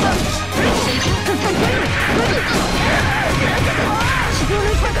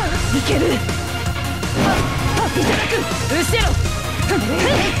いける。いただく。うせろ。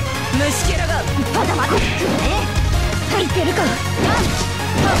虫けらが。まだまだ。いけるか。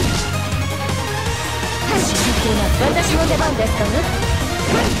私の出番ですかね。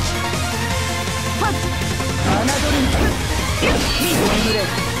侮るな。水を濡れ。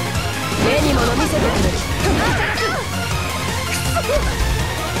目にもの見せてくれ。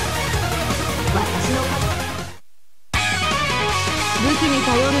私の武器に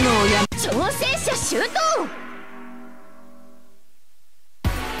頼るのをやめ。挑戦者シュート。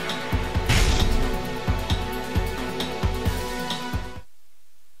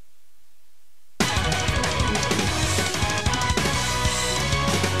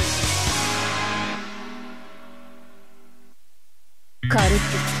軽く、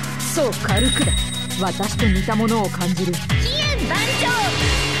そう軽くだ。私と似たものを感じる。飛燕万丈。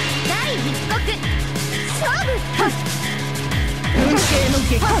第1局勝負。運慶の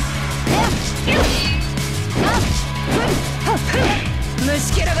撃。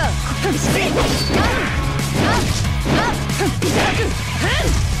虫けらが。いただく。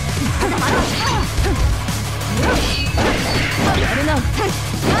やるな。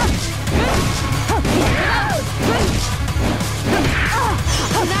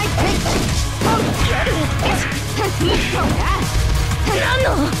なんの。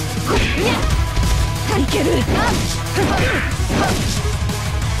いける。や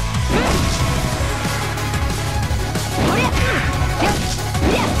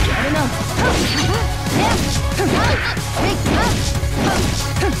るな。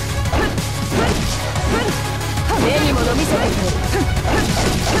目にもの見せてくれ。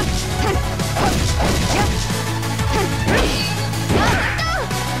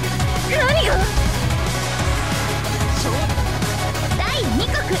何が。第2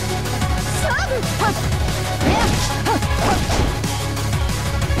局勝負。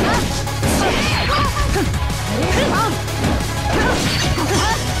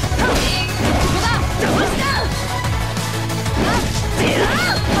どうした。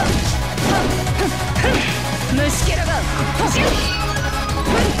虫けらが。ど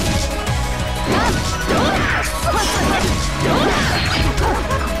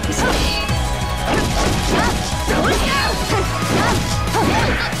うだ。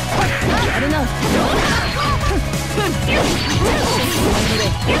やるな。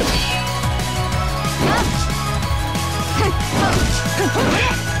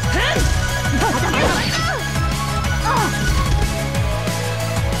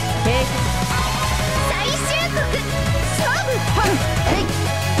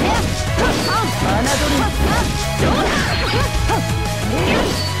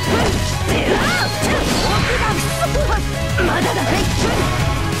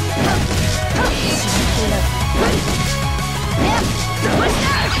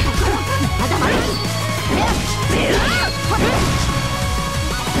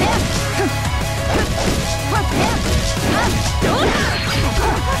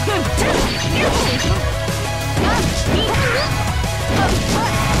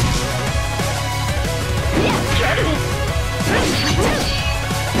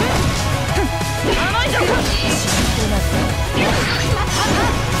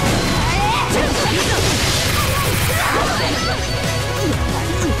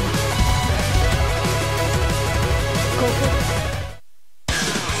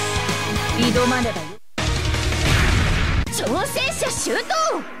どまればよ。挑戦者周到。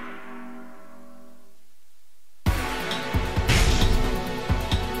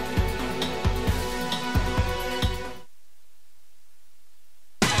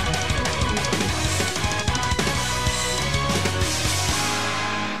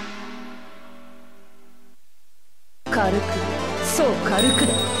軽く、そう軽く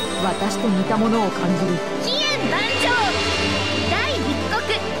だ。私と似たものを感じる。飛燕万丈、第一国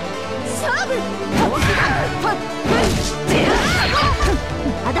勝負。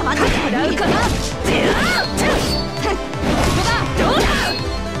まだまだ食らうかな。どうだ。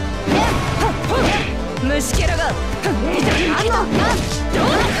虫けらが。どうだ。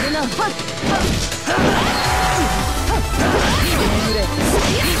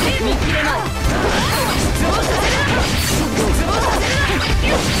見切れない。失望させる。失望させる。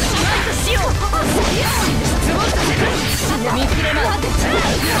よし、なんとしよう。失望させる。見切れない。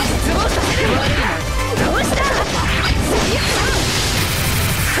失望させる。どうした。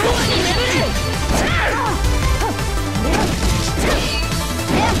永遠に眠る。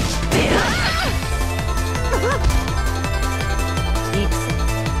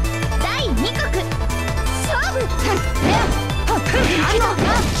第二国勝負。どうやるの。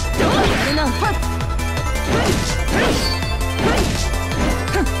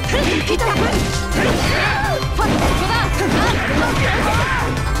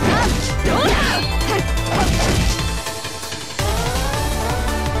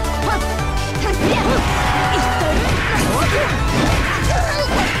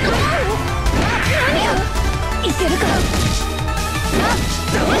いけるか。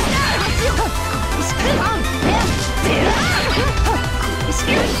どうした。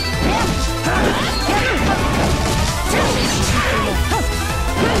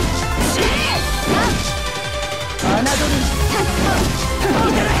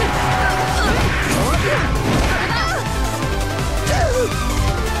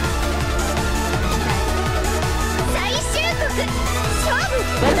最終国勝負。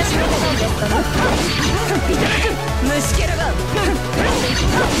私のことですか。いただく。虫けらが。どう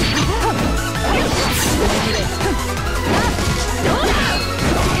だ。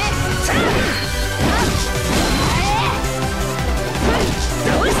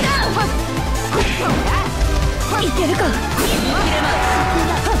どうした。いけるか。見切れない。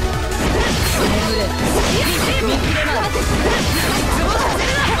見切れない。失望させる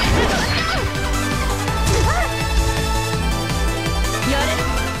な。やれ。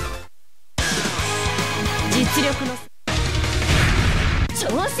実力の挑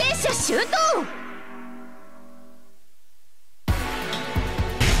戦者周到。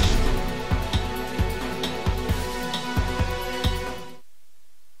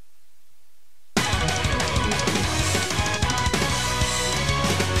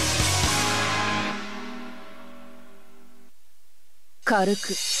軽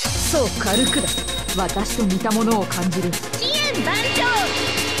く、そう軽くだ。私と似たものを感じる。飛燕万丈、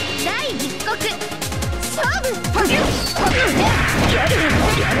第一国勝負。やる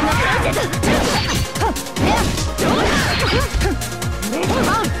な。なんでだ。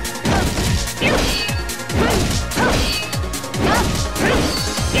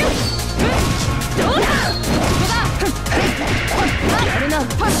どうだ。どうだ。やるな。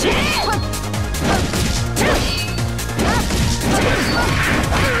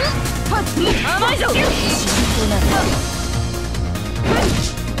甘いぞ。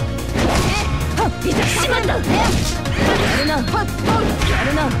しまった。やるな。やる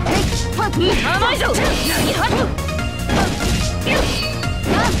な。甘いぞ。何ハット。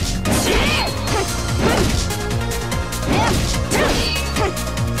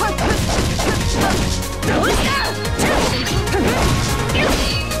どうした。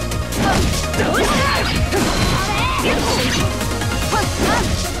どうした。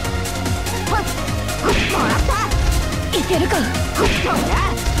いけるか。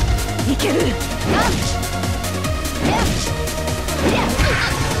いける。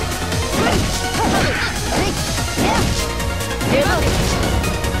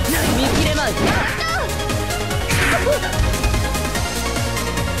見切れまい。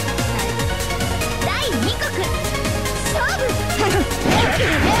第二国勝負。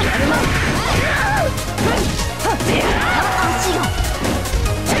やるな。足が。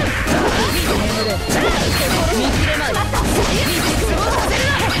見切れまい。失望させる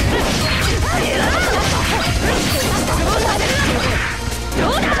な。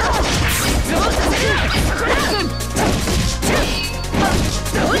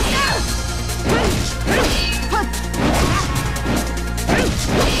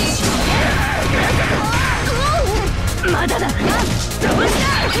まだだ。どうし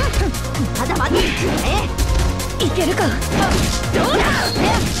たまだ待っていけるか。どうだ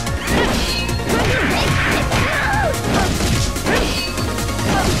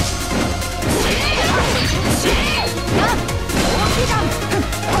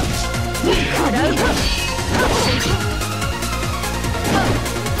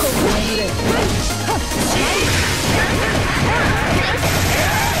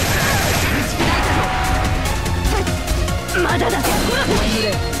まだだ。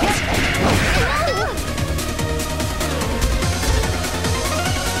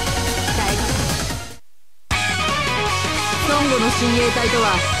孫悟の親衛隊とは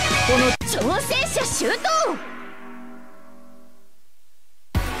この挑戦者集闘。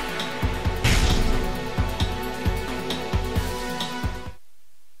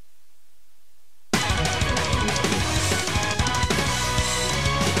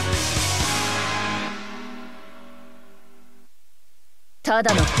た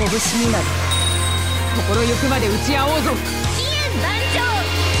だの拳になる。心ゆくまで打ち合おうぞ。期限満潮。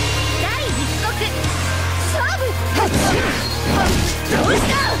第一国勝負。どうし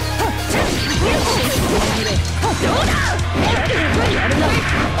たどうだやるな。な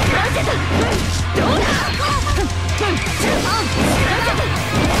ぜだどうだ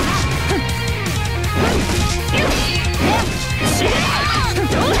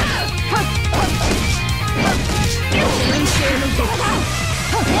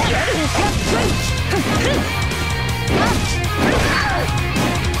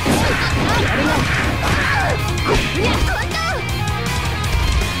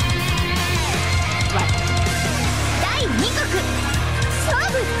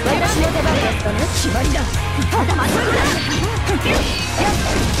私の手番だったね。決まりだ。まだまだだ。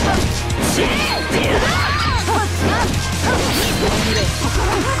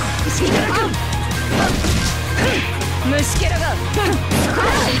虫けらが。気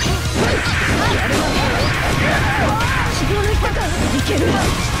が抜いたか。いける。ど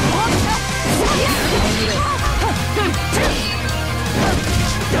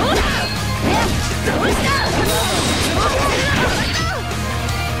うだ。どうした。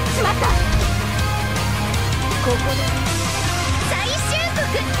しまった。ここで最終国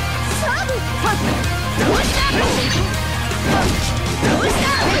勝負。どうしたどうした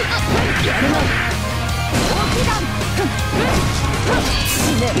やるな。大木弾死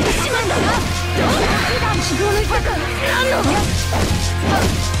ねしまったな。どうだ気が抜いたか。何の侮る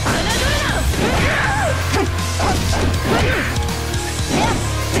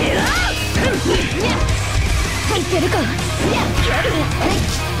ないけるか。やる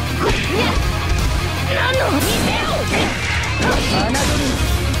何の見せよ侮る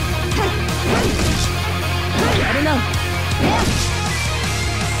やるな。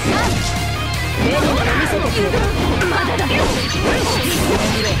目に見せてくれ。まだだ。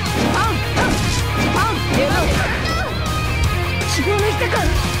パン気が抜いたか。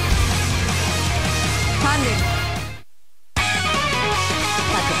パンで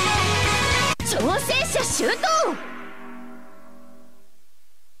す。挑戦者集闘。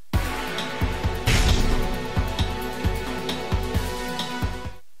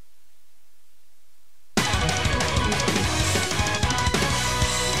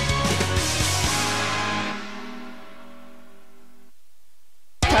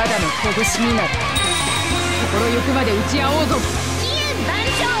拳になる。心ゆくまで打ち合おうぞ。期限満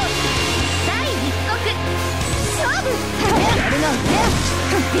潮。第一国勝負。やるな。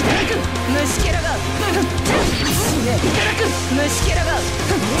いただく虫けらが。死ね。いただく虫けらが。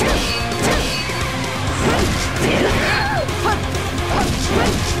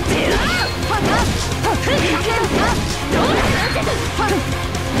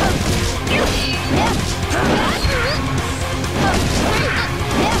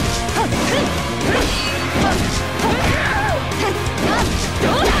ど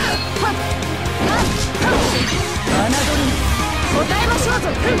うだ答えましょうぞ。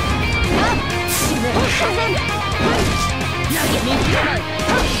死ね。投げ見切らない。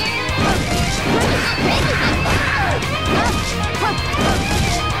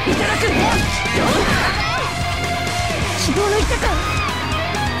いただく。どうだ気が抜いたか。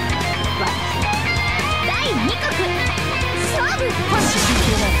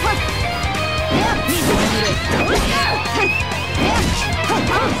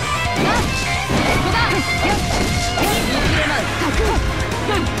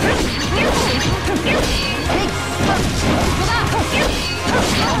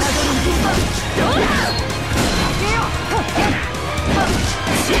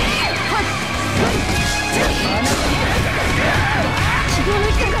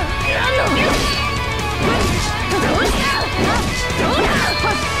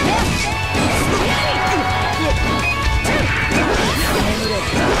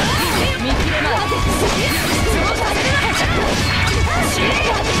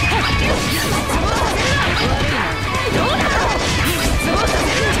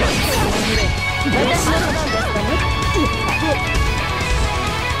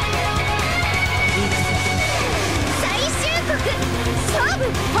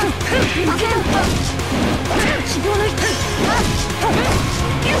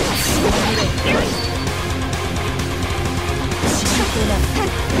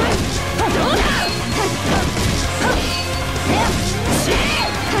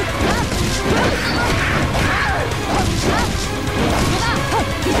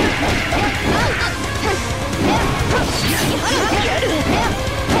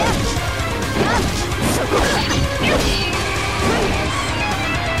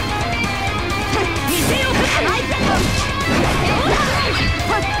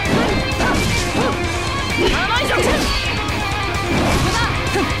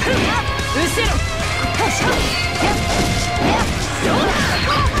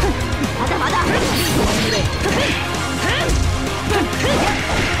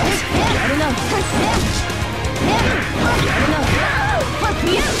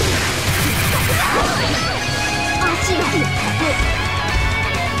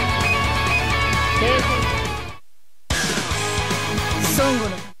孫悟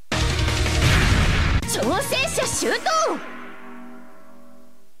の挑戦者集闘。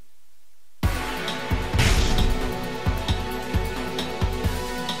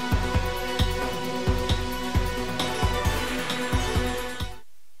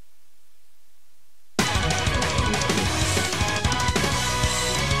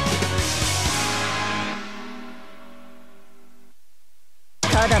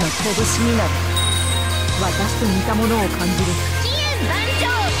ただの拳になる。私と似たものを感じる。期限満潮。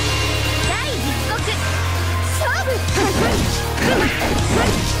第一刻勝負。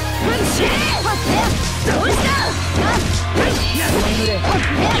どうした。眠れ。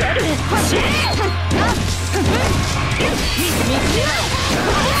やる。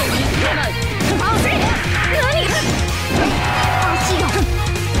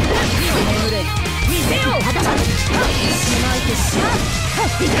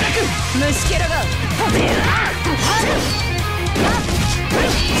虫けらが運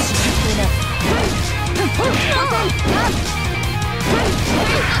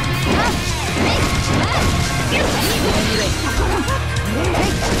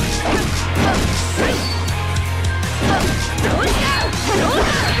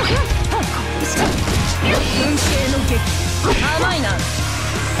慶の劇甘いな。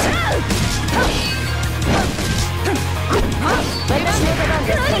私の出番で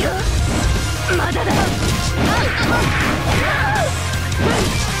す。まだだ。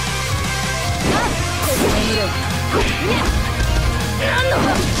何の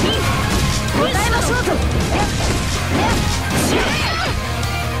答えましょうと。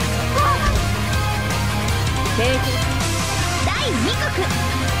第二局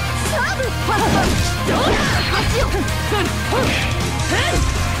勝負。どうだ。足をどう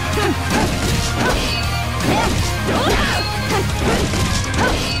だ。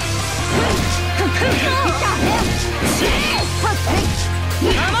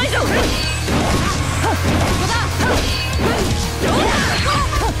甘いぞ。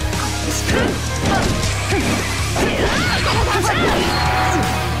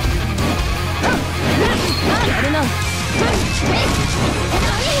やるな。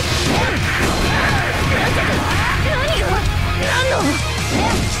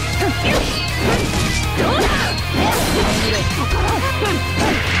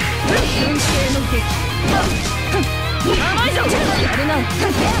甘いぞ。やるな。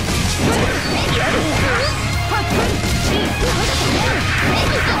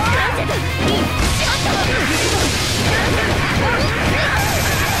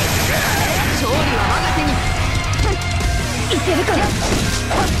勝利は我が手に。いけるか。ど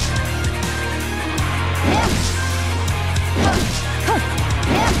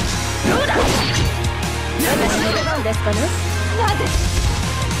うだ。私の出番ですかね。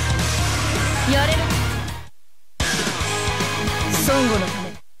やれる。孫悟のため。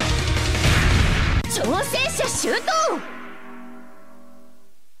挑戦者集闘。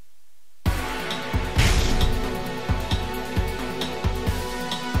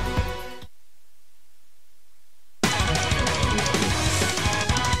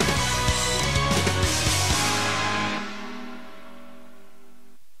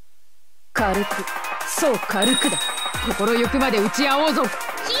軽く、そう軽くだ。心ゆくまで打ち合おうぞ。期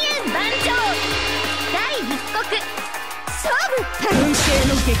限満潮。第一刻勝負。運慶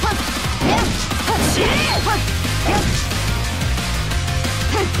の劇。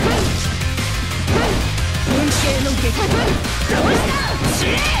運慶の劇。どうした。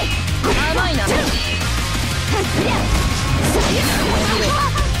甘いな。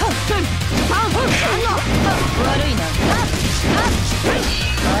悪いな。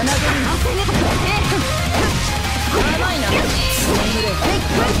甘いな。眠れ。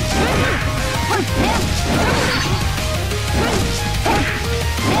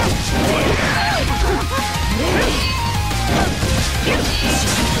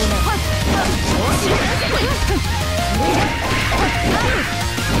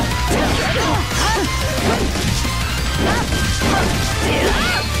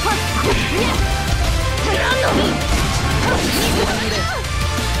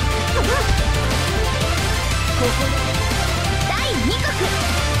第2局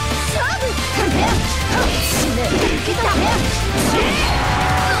勝負。死ね。受けた。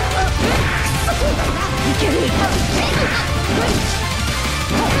いける。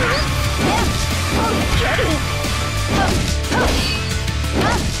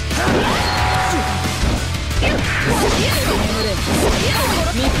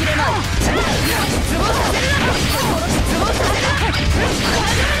見切れない。失望させるな。失望させるな。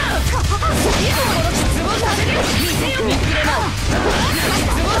失望させる。見せよ。見切れない。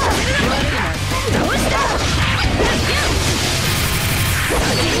失望させるな。どうした。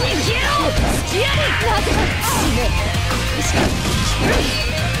先に消えろ。付き合い。なぜ死ね。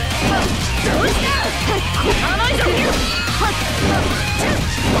どうした。甘いぞ。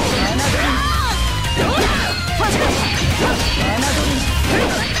どうだ。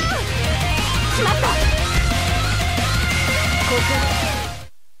しまった。ここ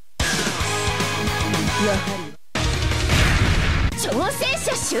やはり挑戦者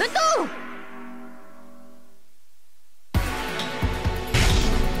シュート。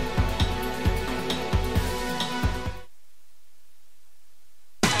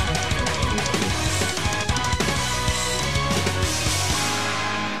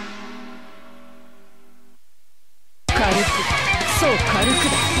そう軽く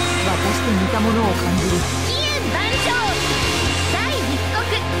だ。私と似たものを感じる。期限万丈。第一国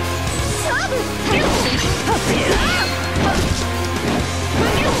勝負。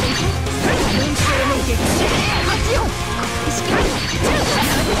文章の激戦8よ。意識い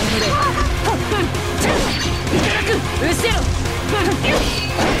ただく。うせろ。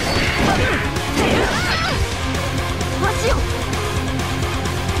8よ。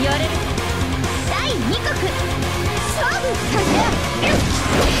やれる。第2局勝負。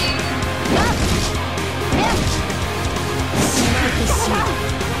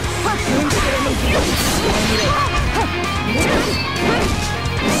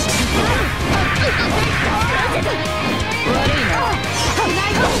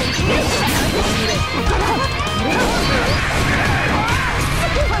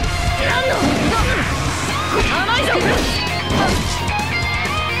甘いぞ。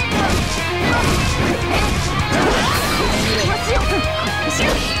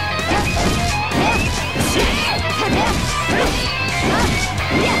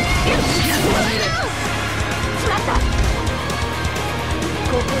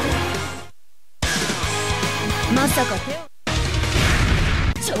まさか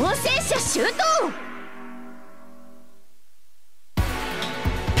挑戦者シュート。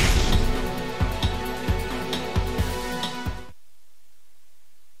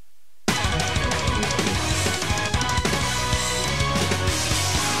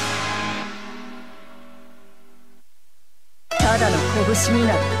ただの拳に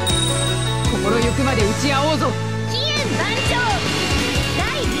なる。心ゆくまで打ち合おうぞ。期限万丈。第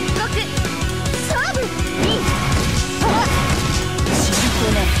一国勝負。真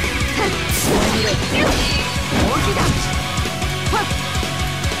剣な大きだ。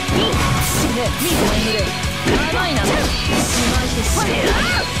死ね。甘いな。しまいて死ね。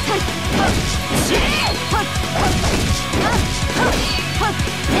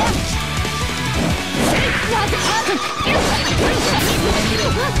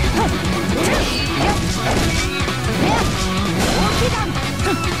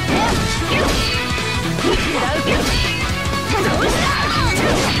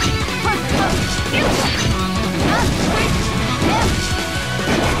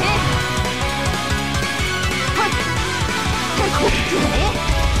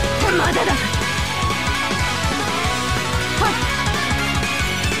まだだ。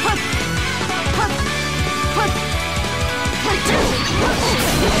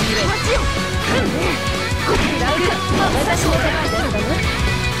私の手が出るだね。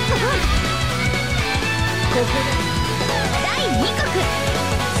ここだ。第2局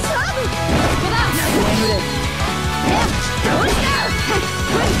勝負。ここだ。どうした。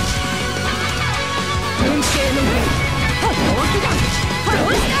文系の目。大きだ。ど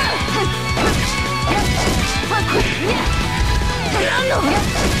うした。何の。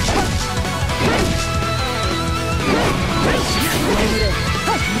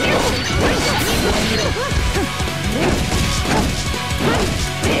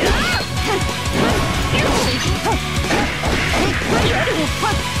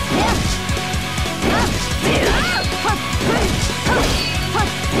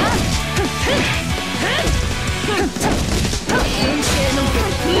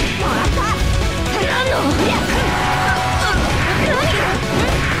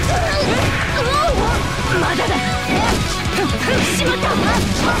まだだ。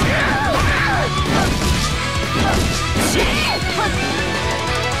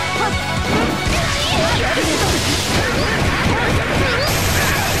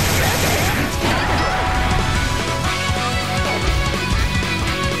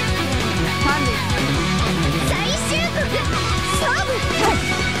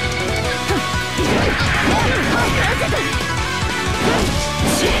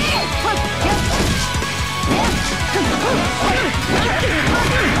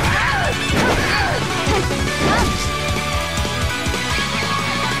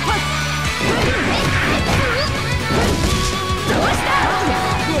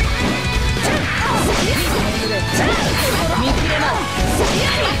見切れます。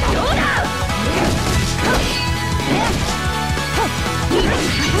どうだ。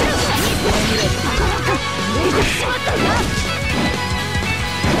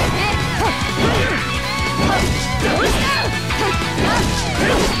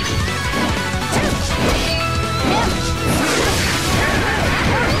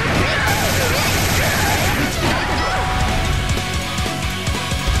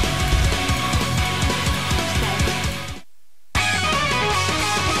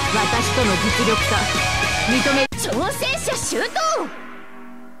私との実力差認め。挑戦者シュート。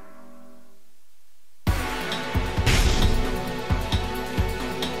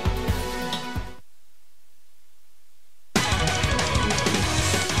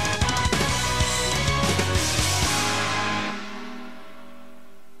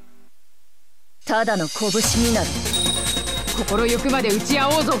ただの拳になる。心ゆくまで打ち合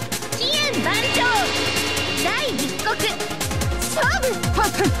おうぞ。飛燕万丈第一国勝負。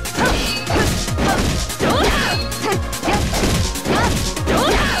どうだ。どう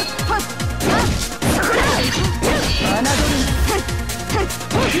だ。そこだ。侮る。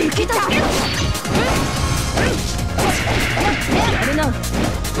受けた。やるな。悪い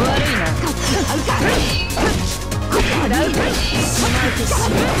な。洗う。しまえてしまう。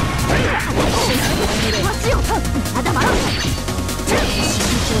まだまだ。慎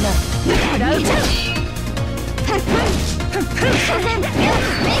重な。洗う。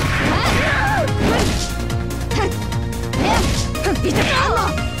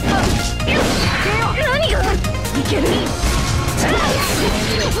何がいける。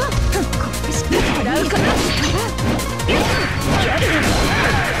洗うかな。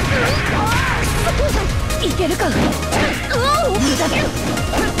いけるか。無駄だ。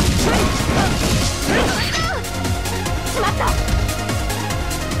しまった。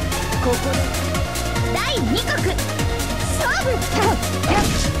ここで第2国勝負。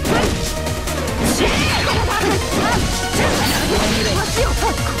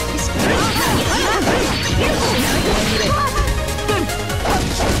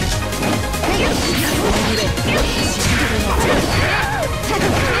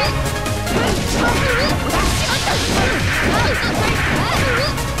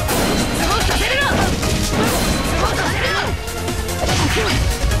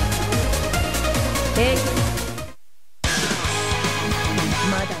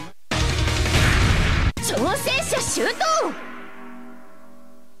まだ挑戦者シュート。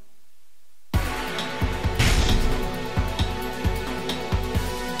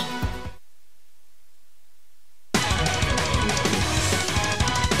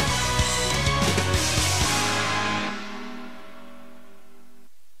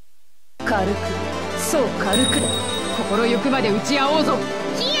軽く、そう軽くだ。心ゆくまで打ち合おうぞ。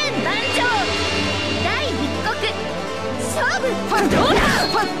飛燕万丈第一国勝負。どうだ。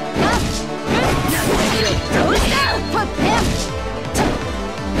どうした。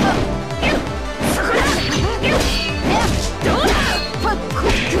そこだ。どうだ。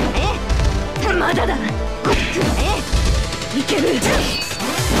まだだ。いける。どう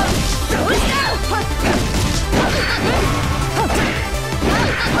した。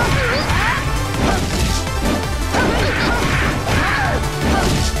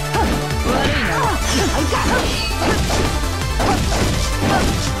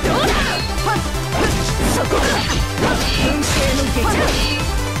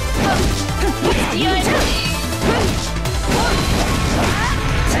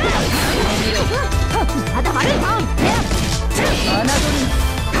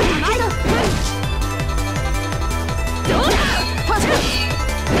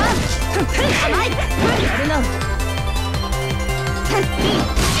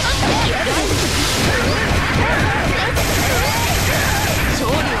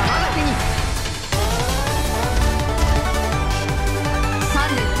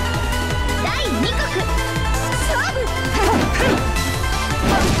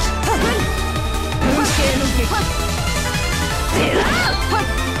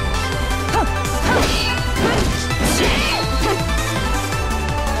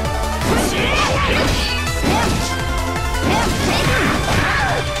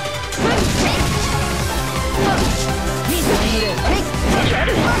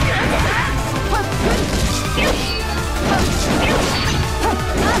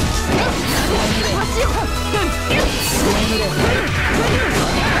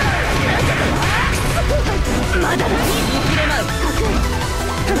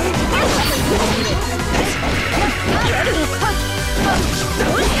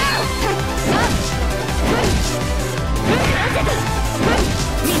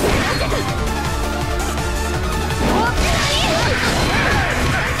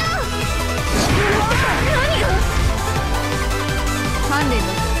ねんな。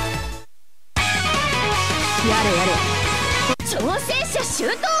やれやれ。挑戦者シュ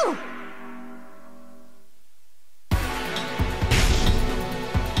ート。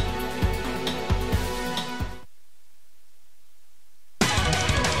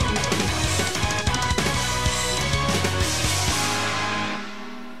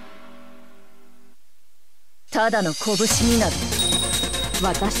ただの拳になる。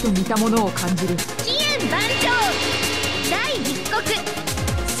私と似たものを感じる。飛燕万丈第一国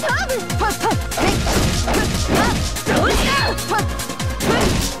勝負。どうしたし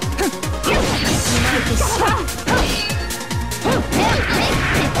まいてしまう。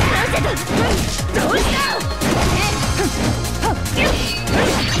どうした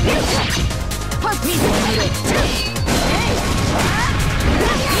見せてみ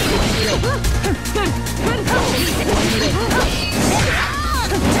ろ。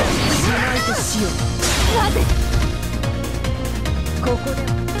なぜここで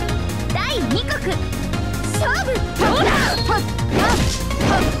第二国勝負。どうだ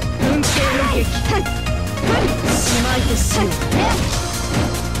運慶の撃しまいてしよう。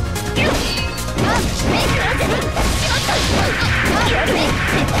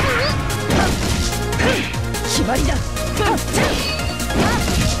決まりだ。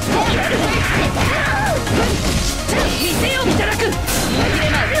見せよういただく。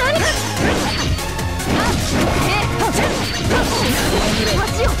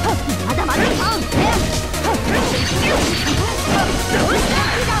まだまだ。どうした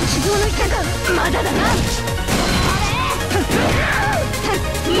気を抜いたか。まだだな。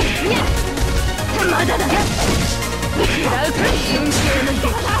まだだ。食らう運慶の撃。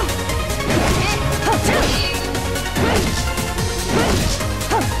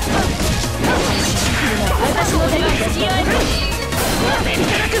私の手が付き合える。お目いた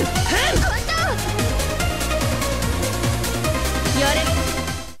だく。やれ。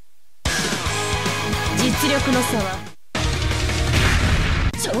実力の差は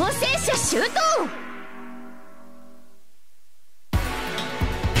挑戦者シュート。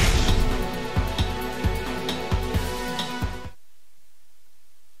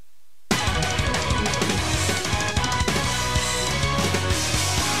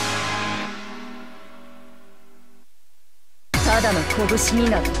ただの拳に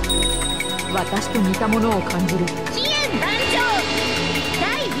なる。私と似たものを感じる。飛燕万丈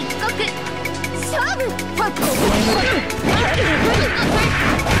第一国勝負。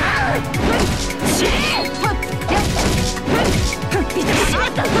しまっ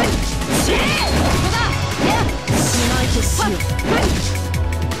た。しまいてしよう。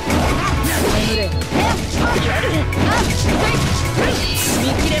眠れ。締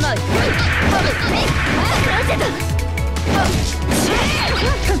め切れまい。なぜだ。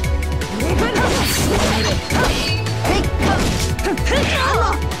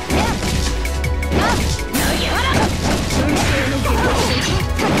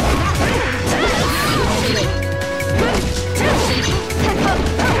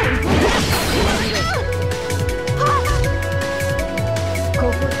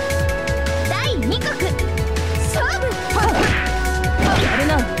第二国勝負。やる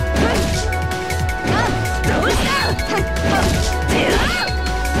な。どうした。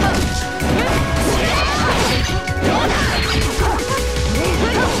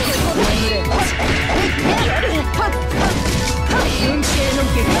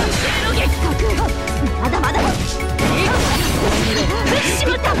まだまだ。し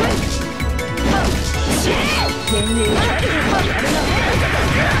まった。前衛やるな。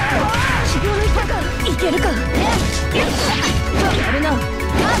気を抜いたか。いけるか。やるな。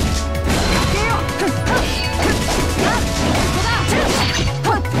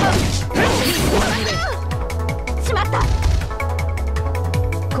しまった。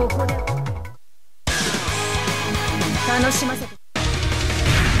ここで楽しませて。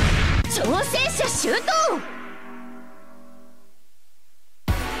挑戦者シュート。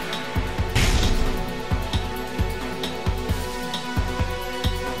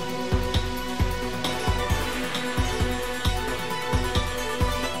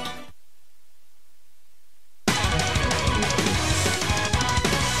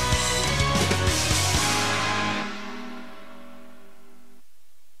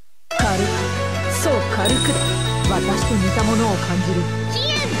軽くだ。私と似たものを感じる。飛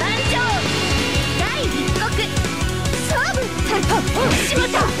燕万丈第一国勝負。しまっ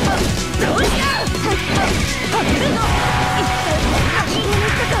た。どうした。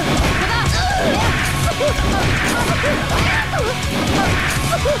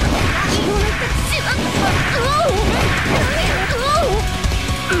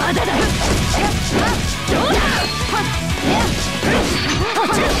まだだ。どうだ。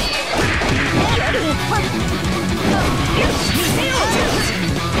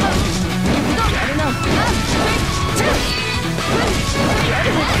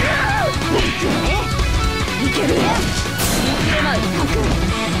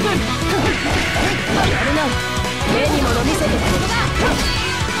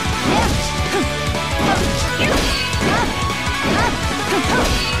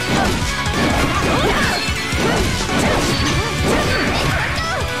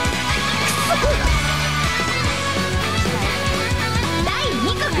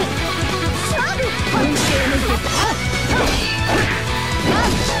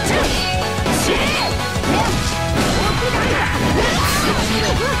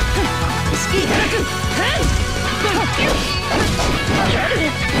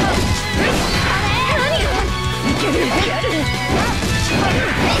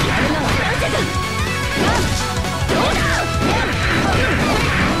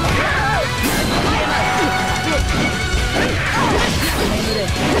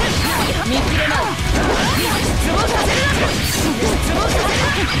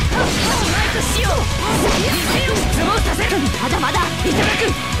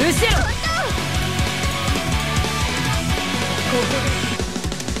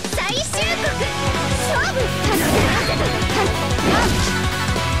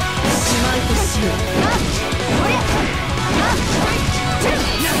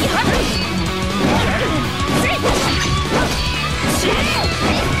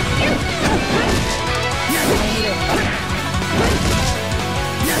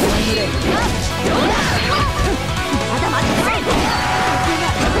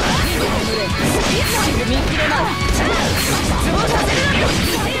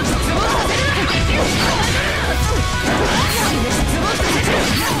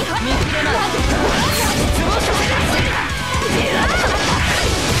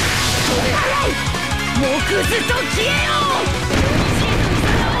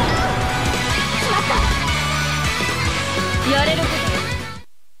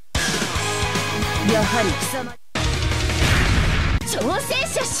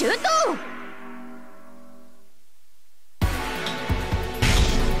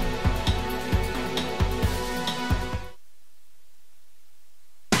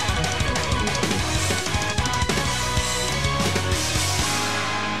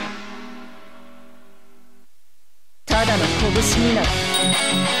ただの拳になる。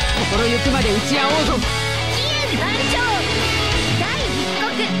心ゆくまで打ち合おうぞ。飛燕万丈第一国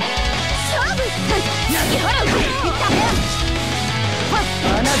勝負投げ払う。いった侮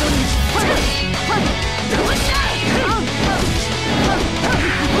る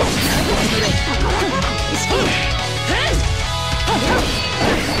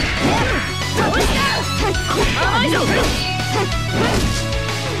どうした甘いぞ。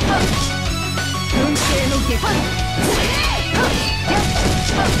運慶の下界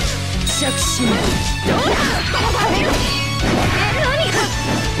杓子のどうだ。何か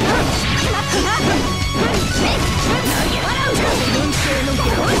運慶の下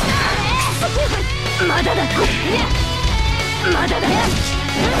界まだだ。まだだ。ど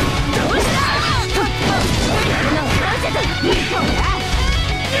うした。やるな。何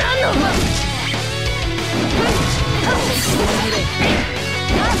の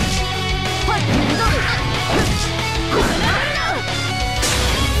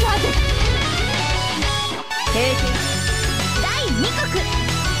第二国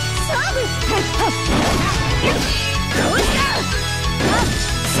勝負。どうした。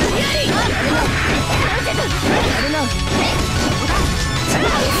すりゃり。やるな。運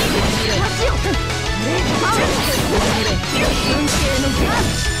慶の下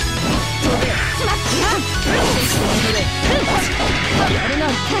飛べ。やるな。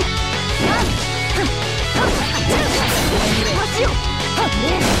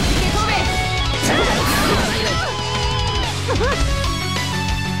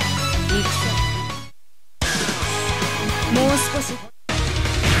もう少し。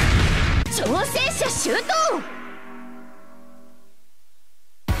挑戦者周到。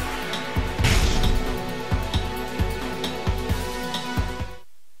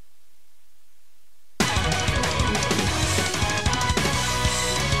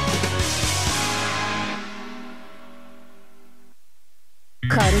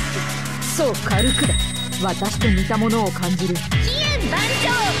軽く、そう軽くだ。私と似たものを感じる。飛燕万丈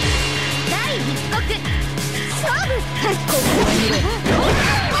第一国勝負。ここは見ろ。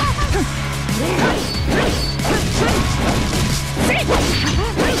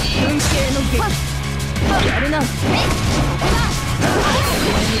運慶の下やるな。こ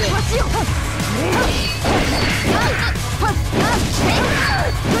こだ。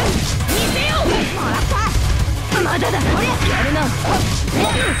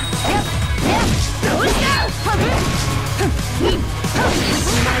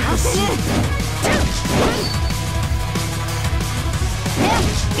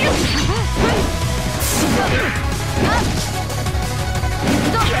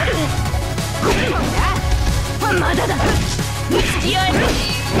まだだ。付き合え。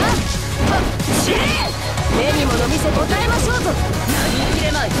目にもの見せ答えましょうぞ。投げ切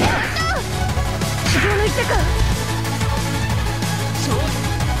れまい。希望の一手か。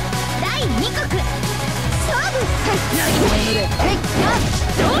第2局勝負。投げ眠れ。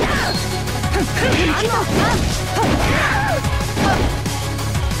どうだ。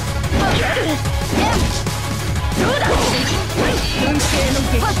どうだ。運勢の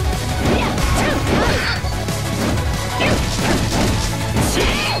下。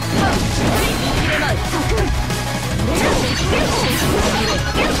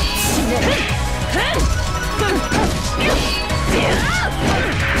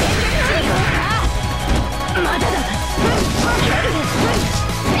まだだ。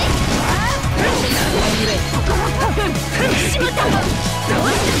しまった。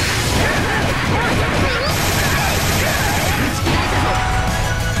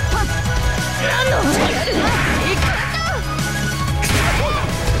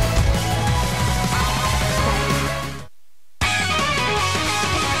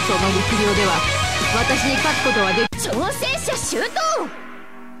その力量では私に勝つことはでき。挑戦者集合。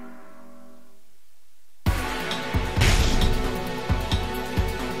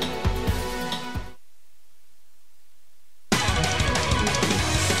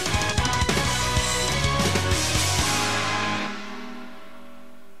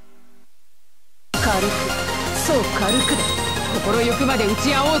軽く、そう軽くだ。心ゆくまで打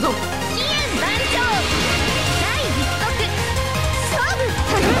ち合おうぞ。期限番長第10局勝負。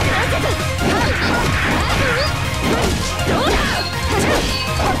どうだ。侮る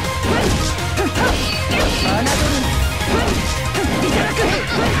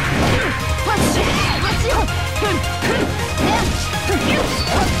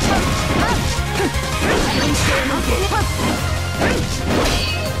いた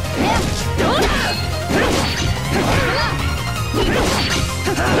だく。どうだ。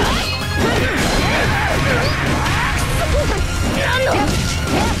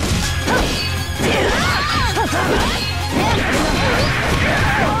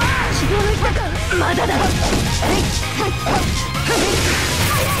まだだ。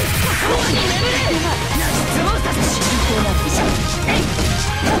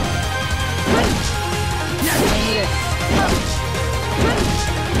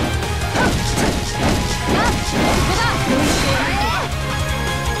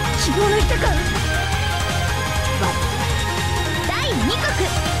希望の一手か。第2局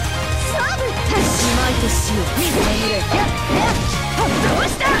勝負。しまいとしよう。どうし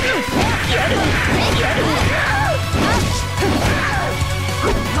た。やる。見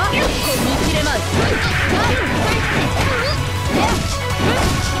切れまい。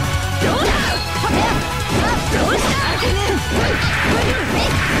どうだ。どうした。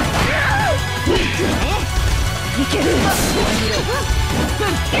いける。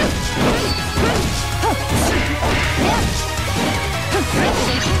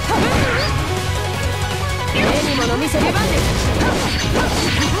目にもの見せ出番です。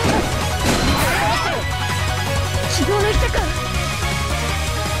希望の一手か。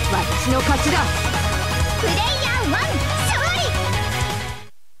私の勝ちだ。プレイヤー1勝利。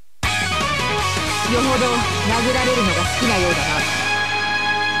よほど殴られるのが好きなようだな。